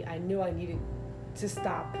 I knew I needed to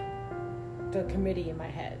stop the committee in my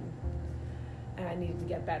head, and I needed to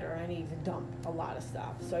get better. I needed to dump a lot of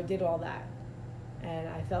stuff. So I did all that, and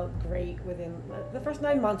I felt great within the first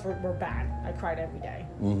 9 months. Were bad. I cried every day.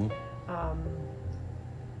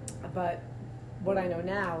 But what I know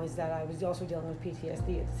now is that I was also dealing with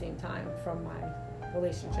PTSD at the same time from my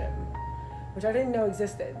relationship, which I didn't know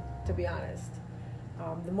existed, to be honest.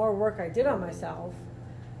 The more work I did on myself,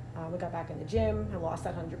 I got back in the gym. I lost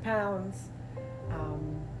that 100 pounds.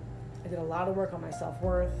 I did a lot of work on my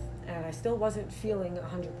self-worth, and I still wasn't feeling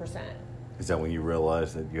 100%. Is that when you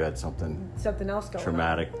realized that you had something else going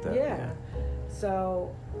traumatic? on? Yeah.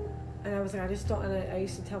 So, and I was like, I just don't, and I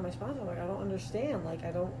used to tell my sponsor, like, I don't understand. Like,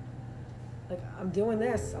 I'm doing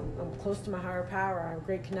this. I'm close to my higher power. I have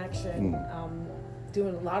great connection.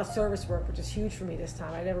 Doing a lot of service work, which is huge for me this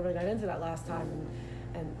time. I never really got into that last time,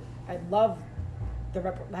 and I love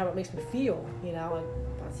how it makes me feel, and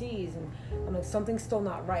Batsies, and I'm like, something's still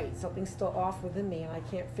not right. Something's still off within me, and I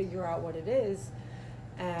can't figure out what it is.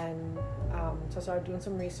 And so I started doing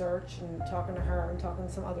some research and talking to her and talking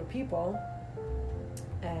to some other people.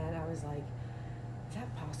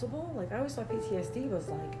 possible? Like, I always thought PTSD was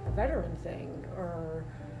like a veteran thing, or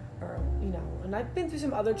and I've been through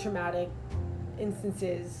some other traumatic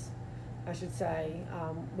instances, I should say,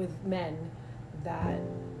 with men that,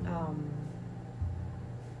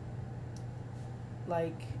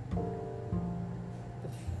 like,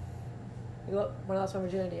 when I lost my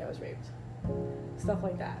virginity, I was raped. Stuff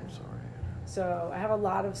like that. I'm sorry. So I have a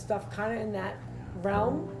lot of stuff kind of in that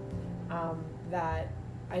realm that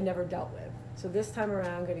I never dealt with. So this time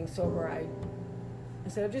around, getting sober,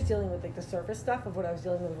 instead of just dealing with like the surface stuff of what I was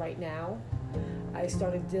dealing with right now, I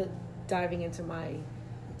started diving into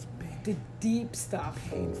the deep stuff.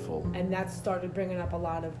 Painful. And that started bringing up a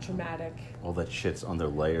lot of traumatic. All that shit's under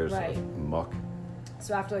layers of muck.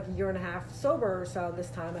 So after like a year and a half sober or so, this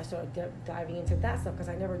time I started diving into that stuff because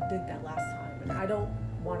I never did that last time. And I don't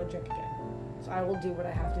want to drink again. So I will do what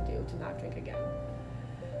I have to do to not drink again.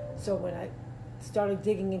 So when I started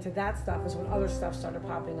digging into that stuff is when other stuff started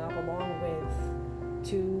popping up, along with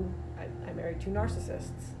I married 2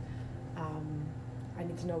 narcissists. I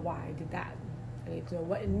need to know why I did that. I need to know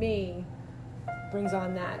what in me brings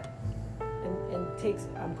on that and takes,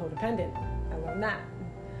 I'm codependent. I learned that.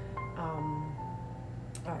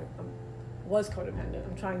 I was codependent.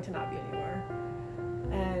 I'm trying to not be anymore.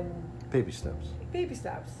 And baby steps.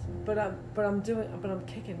 But I'm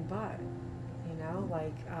kicking butt.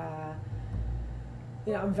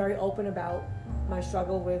 I'm very open about my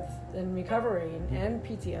struggle in recovery and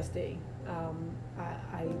PTSD.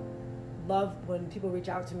 I love when people reach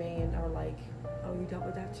out to me and are like, "Oh, you dealt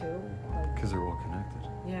with that too?" Because they're all connected.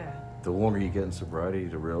 Yeah. The longer you get in sobriety,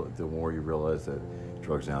 the more you realize that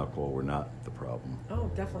drugs and alcohol were not the problem. Oh,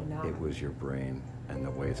 definitely not. It was your brain and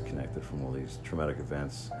the way it's connected from all these traumatic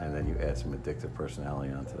events, and then you add some addictive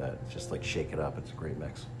personality onto that. It's just like shake it up. It's a great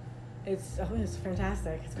mix. It's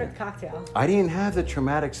fantastic. It's quite the cocktail. I didn't have the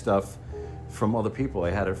traumatic stuff from other people. I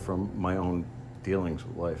had it from my own dealings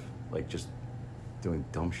with life, like just doing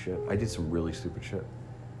dumb shit. I did some really stupid shit.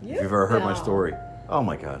 If you've ever heard my story, oh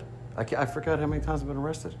my God, I forgot how many times I've been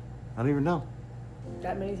arrested. I don't even know.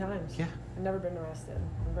 That many times? Yeah. I've never been arrested.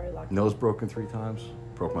 I'm very lucky. Nose broken 3 times.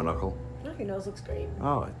 Broke my knuckle. No, your nose looks great.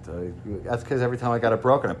 Oh, that's because every time I got it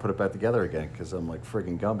broken, I put it back together again because I'm like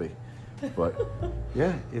friggin' Gumby. But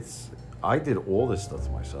yeah, I did all this stuff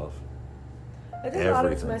to myself. I did a lot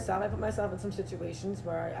of it to myself. I put myself in some situations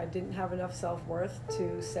where I didn't have enough self-worth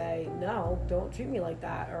to say, no, don't treat me like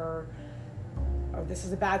that, or this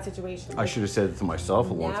is a bad situation. I should have said it to myself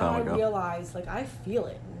a long time ago. Now I realize, like, I feel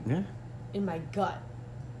it in my gut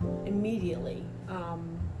immediately.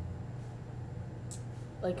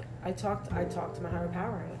 Like, I talk to my higher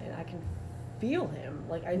power, and I can feel him.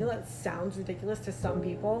 Like, I know that sounds ridiculous to some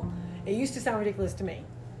people. It used to sound ridiculous to me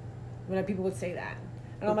when people would say that,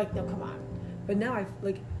 and I'm like, no, come on. But now I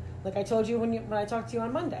like I told you when I talked to you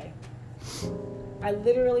on Monday, I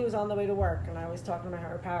literally was on the way to work, and I was talking to my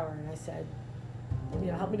higher power, and I said,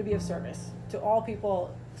 help me to be of service to all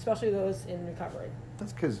people, especially those in recovery.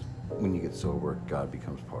 That's because when you get sober, God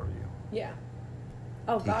becomes part of you. Yeah.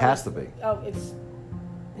 Oh, God. He has to be. Oh, it's...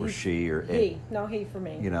 Or she, or he. it. No, he for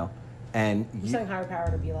me. And I'm saying higher power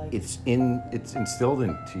to be like... It's instilled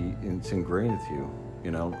into you, it's ingrained into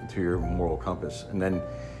you, to your moral compass. And then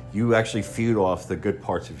you actually feed off the good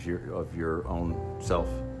parts of your own self.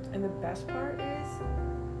 And the best part is...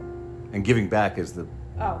 And giving back is the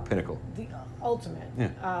pinnacle. The ultimate.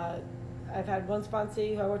 Yeah. I've had one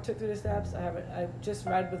sponsee who I took through the steps. I just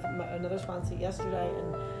read with another sponsee yesterday,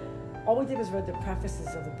 and all we did was read the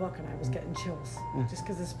prefaces of the book, and I was getting chills just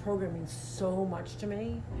because this program means so much to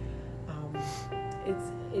me.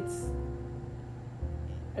 It's.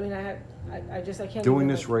 I mean, I can't. Doing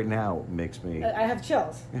this right now makes me. I have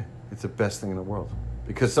chills. Yeah, it's the best thing in the world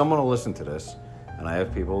because someone will listen to this, and I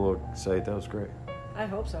have people who say that was great. I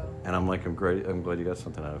hope so. And I'm like, I'm great. I'm glad you got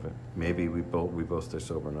something out of it. Maybe we both stay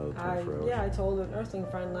sober another 24 hours. Yeah, I told an earthling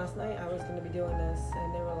friend last night I was going to be doing this,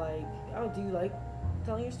 and they were like, "Oh, do you like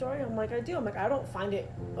telling your story?" I'm like, "I do." I'm like, I don't find it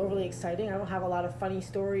overly exciting. I don't have a lot of funny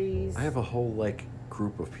stories. I have a whole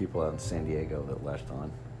group of people out in San Diego that latched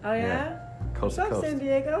on. Oh yeah? Coast What's to up, coast. San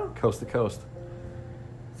Diego? Coast to coast.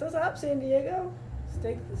 So what's up, San Diego?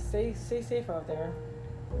 Stay safe out there.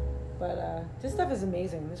 But this stuff is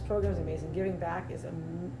amazing. This program is amazing. Giving back is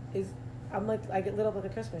I get lit up like a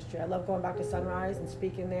Christmas tree. I love going back to Sunrise and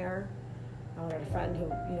speaking there. I had a friend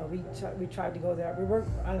who, we tried to go there. We were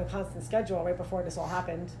on a constant schedule right before this all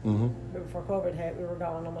happened. Mm-hmm. Right before COVID hit, we were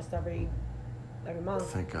going almost every month.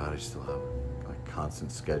 Thank God I still have a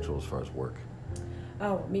constant schedule as far as work.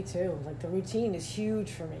 Oh, me too. Like, the routine is huge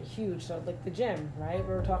for me, huge. So, like, the gym, right?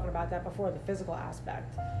 We were talking about that before, the physical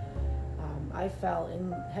aspect. I fell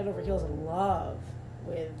in head over heels in love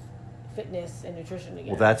with fitness and nutrition again.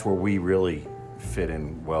 Well, that's where we really fit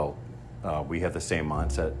in well. We have the same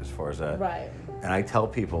mindset as far as that. Right. And I tell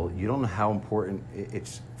people, you don't know how important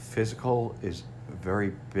it's physical is a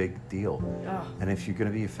very big deal. Oh. And if you're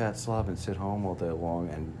going to be a fat slob and sit home all day long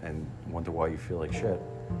and wonder why you feel like shit,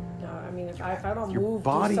 No, I mean, if I don't your move,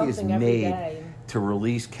 body do is something every made day. to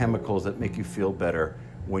release chemicals that make you feel better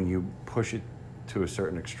when you push it to a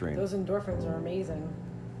certain extreme. Those endorphins are amazing.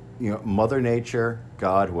 You know, Mother Nature,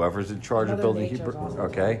 God, whoever's in charge of Mother building Nature's awesome,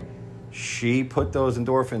 okay, too. she put those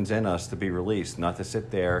endorphins in us to be released, not to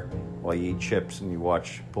sit there while you eat chips and you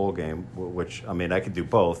watch ball game. Which I mean, I could do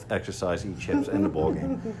both: exercise, eat chips, and the ball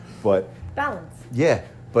game. But Balance. yeah,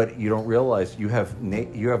 but you don't realize you have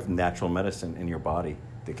natural medicine in your body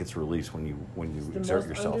that gets released when you exert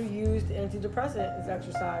yourself. The most underused antidepressant is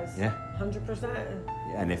exercise. Yeah. 100%.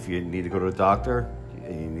 And if you need to go to a doctor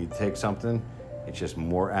and you need to take something, it's just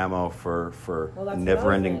more ammo for Well, that's a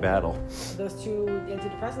never-ending another thing. battle. Those 2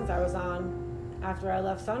 antidepressants I was on, after I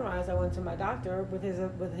left Sunrise, I went to my doctor with his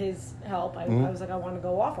help. I was like, I want to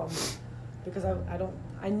go off them because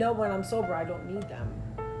I know when I'm sober I don't need them.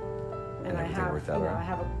 And I have I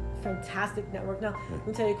have a fantastic network. Now, let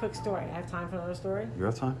me tell you a quick story. I have time for another story? You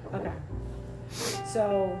have time? Okay.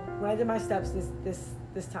 So when I did my steps this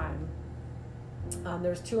time,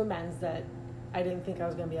 there was 2 amends that I didn't think I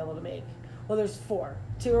was going to be able to make. Well, there's 4.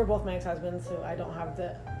 2 are both my ex-husbands, so I don't have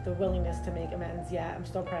the willingness to make amends yet. I'm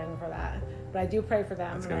still praying for that, but I do pray for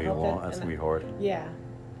them. It's going to be long. That's going to be hard. Yeah,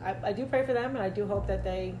 I do pray for them, and I do hope that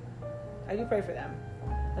I do pray for them,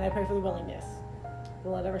 and I pray for the willingness.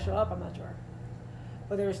 Will it ever show up? I'm not sure.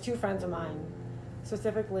 But there was 2 friends of mine,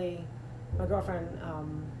 specifically my girlfriend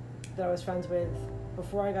that I was friends with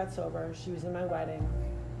before I got sober. She was in my wedding.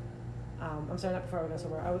 I'm sorry, not before I got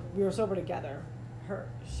sober. We were sober together.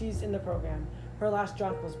 She's in the program. Her last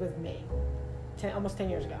drunk was with me, almost 10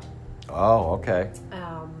 years ago. Oh, okay.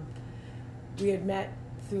 We had met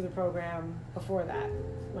through the program before that,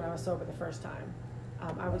 when I was sober the first time.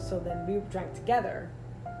 Then we drank together,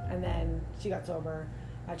 and then she got sober.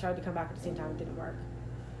 I tried to come back at the same time. It didn't work.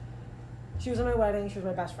 She was in my wedding. She was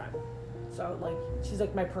my best friend. So, like, she's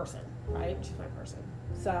like my person, right? She's my person.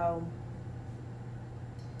 So,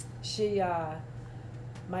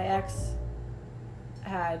 my ex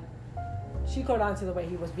she caught on to the way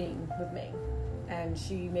he was being with me. And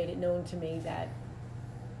she made it known to me that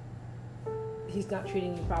he's not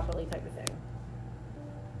treating you properly, type of thing.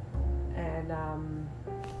 And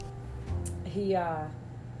he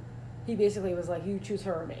basically was like, you choose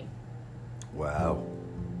her or me. Wow.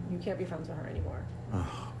 You can't be friends with her anymore.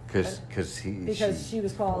 Because she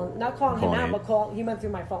was not calling him out, but he went through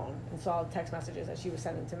my phone and saw text messages that she was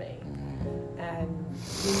sending to me. And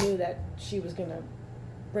he knew that she was going to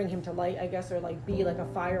bring him to light, I guess, or like be like a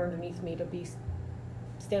fire underneath me to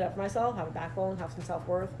stand up for myself, have a backbone, have some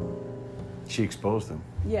self-worth. She exposed him.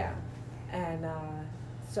 Yeah. And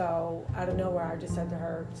so out of nowhere, I just said to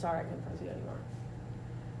her, sorry, I can't friends with you anymore.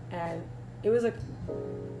 And it was like,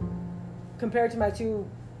 compared to my 2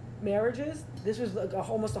 marriages, this was like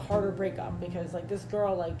almost a harder breakup, because like this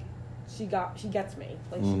girl, like she gets me,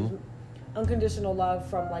 like she's unconditional love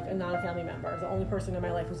from like a non-family member, the only person in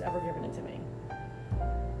my life who's ever given it to me,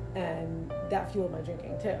 and that fueled my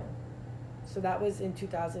drinking too. So that was in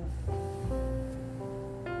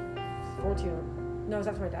 2014. No, it was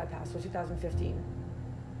after my dad passed, so 2015.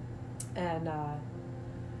 And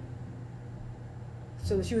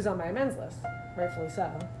so she was on my amends list, rightfully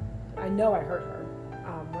so. I know I hurt her.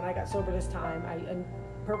 When I got sober this time, I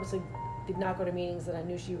purposely did not go to meetings that I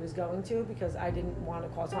knew she was going to, because I didn't want to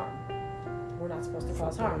cause harm. We're not supposed to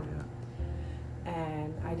cause harm. Yeah.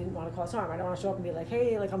 And I didn't want to cause harm. I don't want to show up and be like,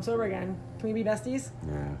 hey, like I'm sober again. Can we be besties?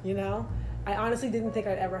 Yeah. You know? I honestly didn't think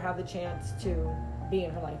I'd ever have the chance to be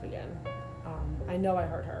in her life again. I know I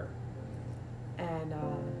hurt her. And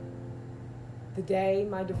the day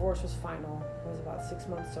my divorce was final, I was about 6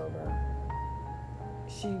 months sober,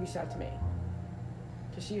 she reached out to me.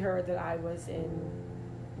 Because she heard that I was in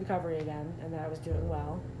recovery again and that I was doing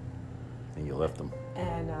well. And you left them.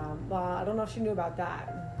 And, well, I don't know if she knew about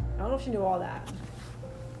that. I don't know if she knew all that.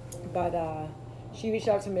 But she reached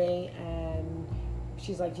out to me and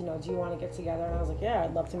she's like, you know, do you want to get together? And I was like, yeah,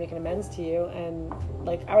 I'd love to make an amends to you. And,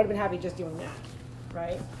 like, I would have been happy just doing that,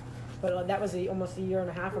 right? But that was almost a year and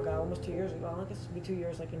a half ago, almost 2 years ago. I guess it would be 2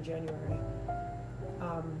 years, like, in January.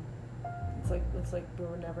 It's like we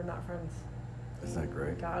were never not friends. Isn't that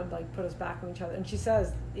great? God, like, put us back on each other. And she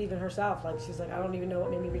says, even herself, like, she's like, I don't even know what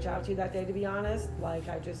made me reach out to you that day, to be honest. Like,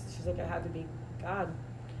 she's like, it had to be God.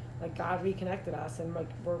 Like, God reconnected us, and, like,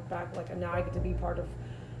 we're back, like, and now I get to be part of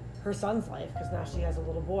her son's life, because now she has a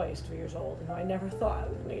little boy who's 3 years old, and I never thought I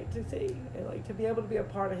was going to get to see. And like to be able to be a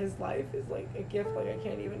part of his life is like a gift like I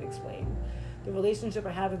can't even explain. The relationship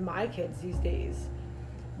I have with my kids these days.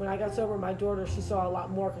 When I got sober, my daughter, she saw a lot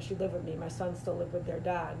more because she lived with me. My son still lived with their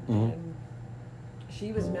dad, and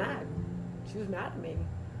she was mad. She was mad at me.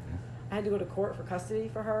 I had to go to court for custody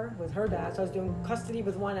for her with her dad, so I was doing custody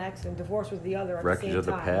with one ex and divorce with the other at the same time. Wreckage of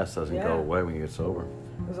the past doesn't go away when you get sober.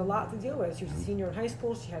 There was a lot to deal with. She was a senior in high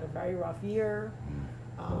school. She had a very rough year.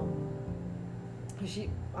 She,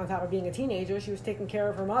 on top of being a teenager, she was taking care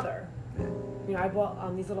of her mother. You know, I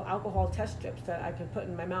bought these little alcohol test strips that I could put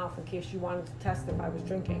in my mouth in case you wanted to test if I was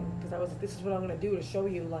drinking. Because I was like, this is what I'm going to do to show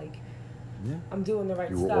you, like, I'm doing the right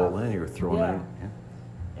stuff. You were all in. You were throwing in.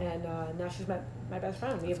 Yeah. And now she's my best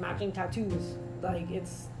friend. We have matching tattoos. Like,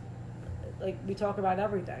 it's, like, we talk about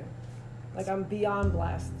everything. Like, I'm beyond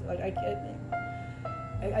blessed. Like,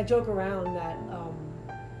 I joke around that,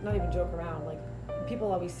 not even joke around, like,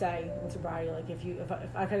 people always say in sobriety, like, if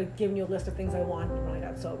I could have given you a list of things I wanted when I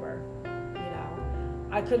got sober, you know,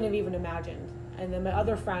 I couldn't have even imagined. And then my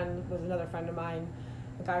other friend was another friend of mine,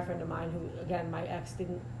 a guy friend of mine who, again, my ex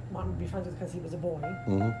didn't want me to be friends with because he was a boy.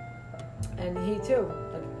 And he too,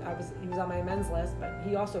 like, he was on my amends list, but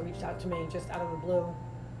he also reached out to me just out of the blue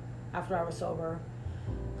after I was sober,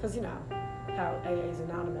 because you know how AA is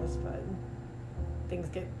anonymous, but things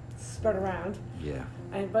get spread around. Yeah.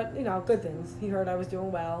 But you know, good things. He heard I was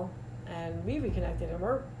doing well, and we reconnected, and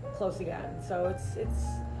we're close again. So it's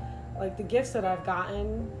like the gifts that I've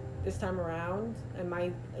gotten this time around,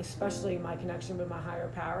 and especially my connection with my higher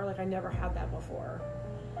power. Like I never had that before,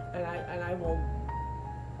 and I will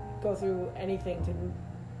go through anything to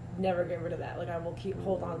never get rid of that. Like I will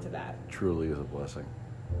hold on to that. Truly is a blessing.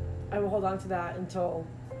 I will hold on to that until,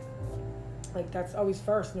 like, that's always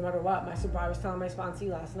first, no matter what. I was telling my sponsee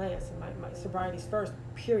last night, I said my sobriety's first,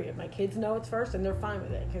 period. My kids know it's first, and they're fine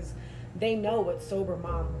with it, because they know what sober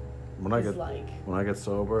mom is like. When I get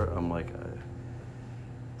sober, I'm like,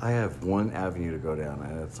 I have one avenue to go down,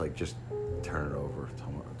 and it's like, just turn it over,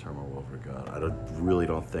 turn my will over to God. I really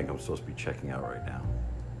don't think I'm supposed to be checking out right now.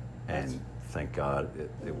 And thank God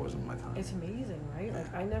it wasn't my time. It's amazing, right?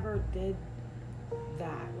 Like, I never did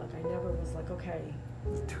that. Like, I never was like, okay,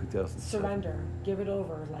 2007. surrender, give it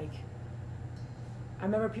over. Like, I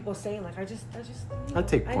remember people saying, like, I just. You know, I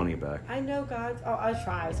take plenty back. I know God. Oh, I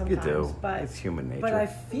try sometimes. You do. But it's human nature. But I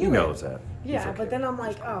feel He knows that. Yeah, okay. but then I'm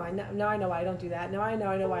like, oh, now I know why I don't do that. Now I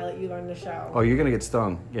know why I let you learn the show. Oh, you're gonna get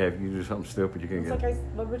stung. Yeah, if you do something stupid, you're gonna get.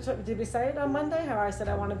 It's like did we say it on Monday? How I said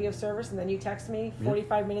I want to be of service, and then you text me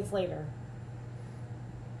 45 minutes later.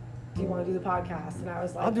 Do you want to do the podcast? And I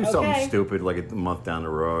was like, I'll do something stupid like a month down the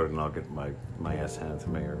road, and I'll get my ass handed to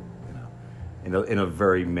me, or you know, in a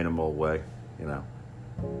very minimal way, you know.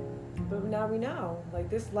 But now we know, like,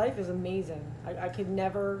 this life is amazing. I could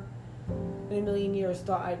never, in a million years,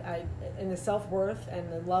 thought I in the self-worth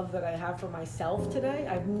and the love that I have for myself today,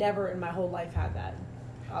 I've never in my whole life had that.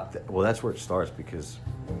 Well, that's where it starts, because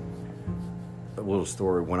a little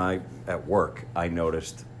story. When at work, I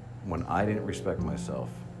noticed when I didn't respect myself,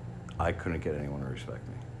 I couldn't get anyone to respect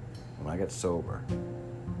me. When I got sober,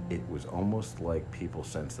 it was almost like people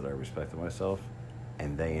sensed that I respected myself,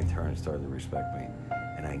 and they in turn started to respect me.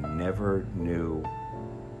 And I never knew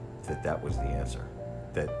that was the answer,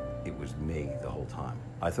 that it was me the whole time.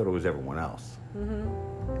 I thought it was everyone else.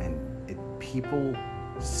 And people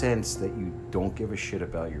sense that you don't give a shit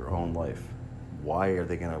about your own life. Why are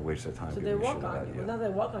they going to waste their time giving a shit about you? Well, now they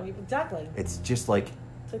walk on you. Exactly. It's just like,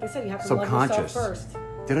 it's like I said, you have to love yourself first.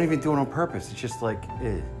 They don't even do it on purpose. It's just like,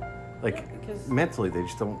 like mentally they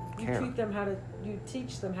just don't care. You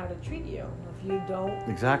teach them how to treat you. If you don't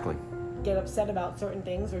get upset about certain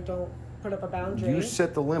things or don't put up a boundary. You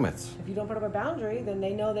set the limits. If you don't put up a boundary, then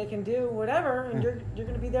they know they can do whatever, and you're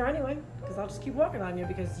going to be there anyway, because I'll just keep walking on you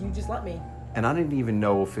because you just let me. And I didn't even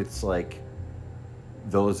know if it's like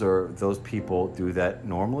those people do that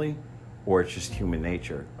normally, or it's just human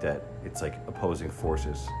nature that it's like opposing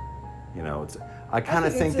forces. You know, I kind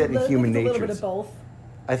of think that in human nature, a little bit of both.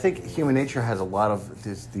 I think human nature has a lot of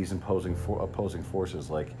these opposing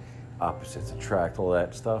forces, like opposites attract, all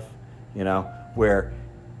that stuff. You know, where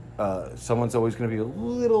someone's always going to be a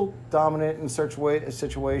little dominant in a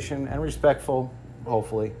situation and respectful,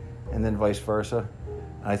 hopefully, and then vice versa.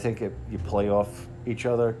 I think you play off each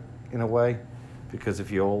other in a way, because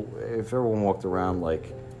if everyone walked around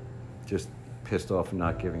like just pissed off and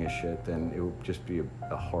not giving a shit, then it would just be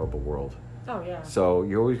a horrible world. Oh yeah. So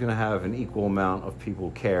you're always going to have an equal amount of people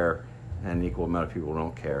who care and an equal amount of people who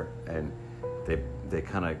don't care, and they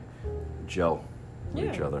kind of gel with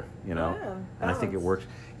each Yeah. other, you know. Yeah, and I think it balance.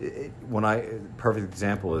 works. Perfect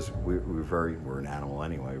example is we're an animal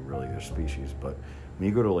anyway, really, they're species. But when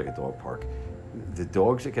you go to like a dog park, the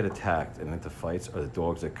dogs that get attacked and into fights are the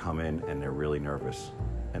dogs that come in and they're really nervous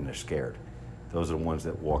and they're scared. Those are the ones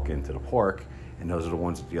that walk into the park, and those are the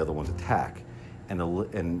ones that the other ones attack. And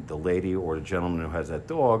the lady or the gentleman who has that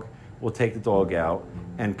dog will take the dog out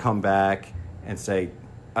and come back and say,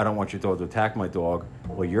 I don't want your dog to attack my dog.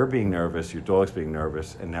 Well, you're being nervous, your dog's being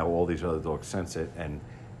nervous, and now all these other dogs sense it, and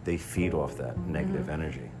they feed off that negative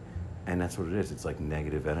energy. And that's what it is. It's like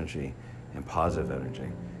negative energy and positive energy.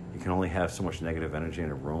 You can only have so much negative energy in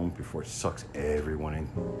a room before it sucks everyone in.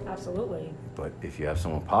 Absolutely. But if you have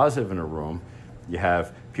someone positive in a room, you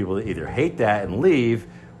have people that either hate that and leave,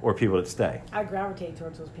 or people that stay. I gravitate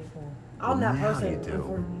towards those people. Well, I'm that now person. you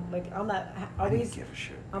do. Like I'm that I didn't always. give a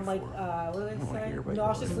shit. I'm like, before. what do I don't they wanna say? hear about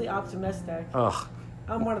Nauseously optimistic. Ugh.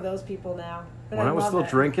 I'm one of those people now. But When I was love still it.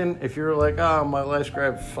 drinking, if you were like, oh, my life's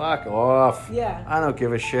great, fuck off. Yeah. I don't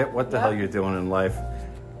give a shit what the Yep. hell you're doing in life.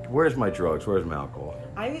 Where's my drugs? Where's my alcohol?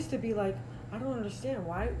 I used to be like, I don't understand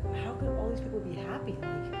why. How can all these people be happy?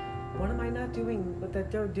 Like, what am I not doing? What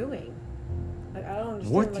that they're doing? Like, I don't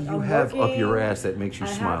understand. What do like, you I'm have up your working, ass that makes you I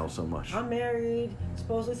smile have- so much? I'm married.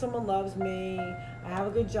 Supposedly someone loves me. I have a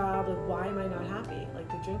good job. Like, why am I not happy? Like,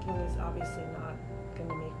 the drinking is obviously not going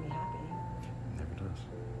to make me happy. It never does.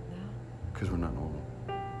 No. Because we're not normal.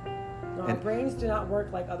 No, our brains do not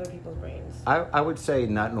work like other people's brains. I would say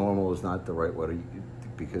not normal is not the right way to,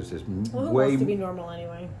 because there's Well, who way wants to be normal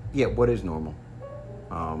anyway? Yeah, what is normal?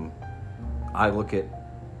 I look at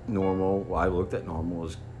normal. I looked at normal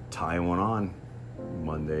as tying one on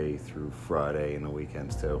Monday through Friday and the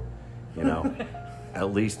weekends too. You know,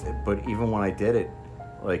 at least. But even when I did it,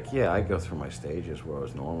 like, yeah, I go through my stages where I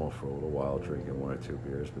was normal for a little while, drinking 1 or 2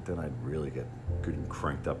 beers, but then I'd really get good and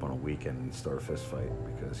cranked up on a weekend and start a fist fight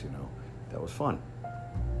because, you know, that was fun.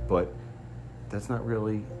 But that's not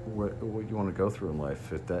really what you want to go through in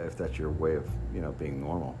life if that's your way of, you know, being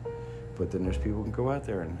normal. But then there's people who can go out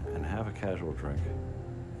there and have a casual drink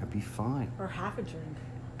and be fine. Or half a drink.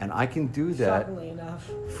 And I can do that Shockingly enough.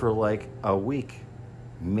 for like a week,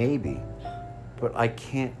 maybe. But I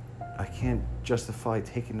can't justify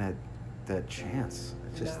taking that chance.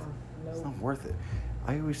 It's just No. it's not worth it.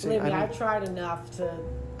 I always say Believe me, I I've tried enough to.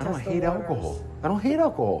 don't test the hate waters. alcohol. I don't hate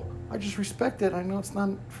alcohol. I just respect it. I know it's not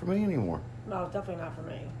for me anymore. No, definitely not for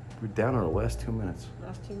me. We're down to the last 2 minutes.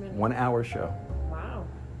 Last 2 minutes. 1 hour show. Wow.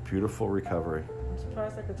 Beautiful recovery. I'm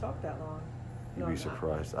surprised I could talk that long. You'd No, be I'm not.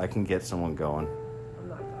 surprised. I can get someone going.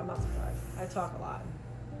 I'm not surprised. I talk a lot,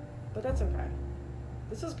 but that's okay.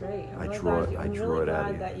 This is great. I'm I really draw glad it- I I'm draw really it out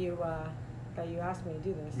of glad you. that you asked me to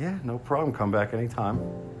do this. Yeah, no problem. Come back anytime.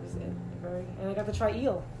 It was and I got to try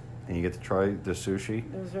eel. And you get to try the sushi.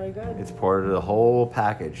 It was very good. It's part of the whole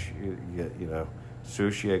package. You get, you know,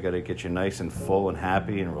 sushi. I got to get you nice and full and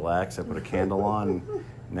happy and relaxed. I put a candle on. And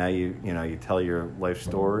now you tell your life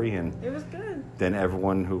story, and It was good. then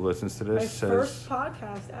everyone who listens to My this says, first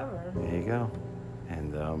podcast ever. "There you go."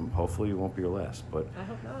 And hopefully it won't be your last. But I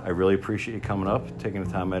hope not. I really appreciate you coming up, taking the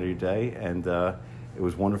time out of your day, and it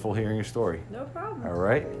was wonderful hearing your story. No problem. All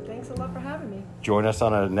right. Thanks a lot for having me. Join us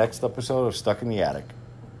on our next episode of Stuck in the Attic.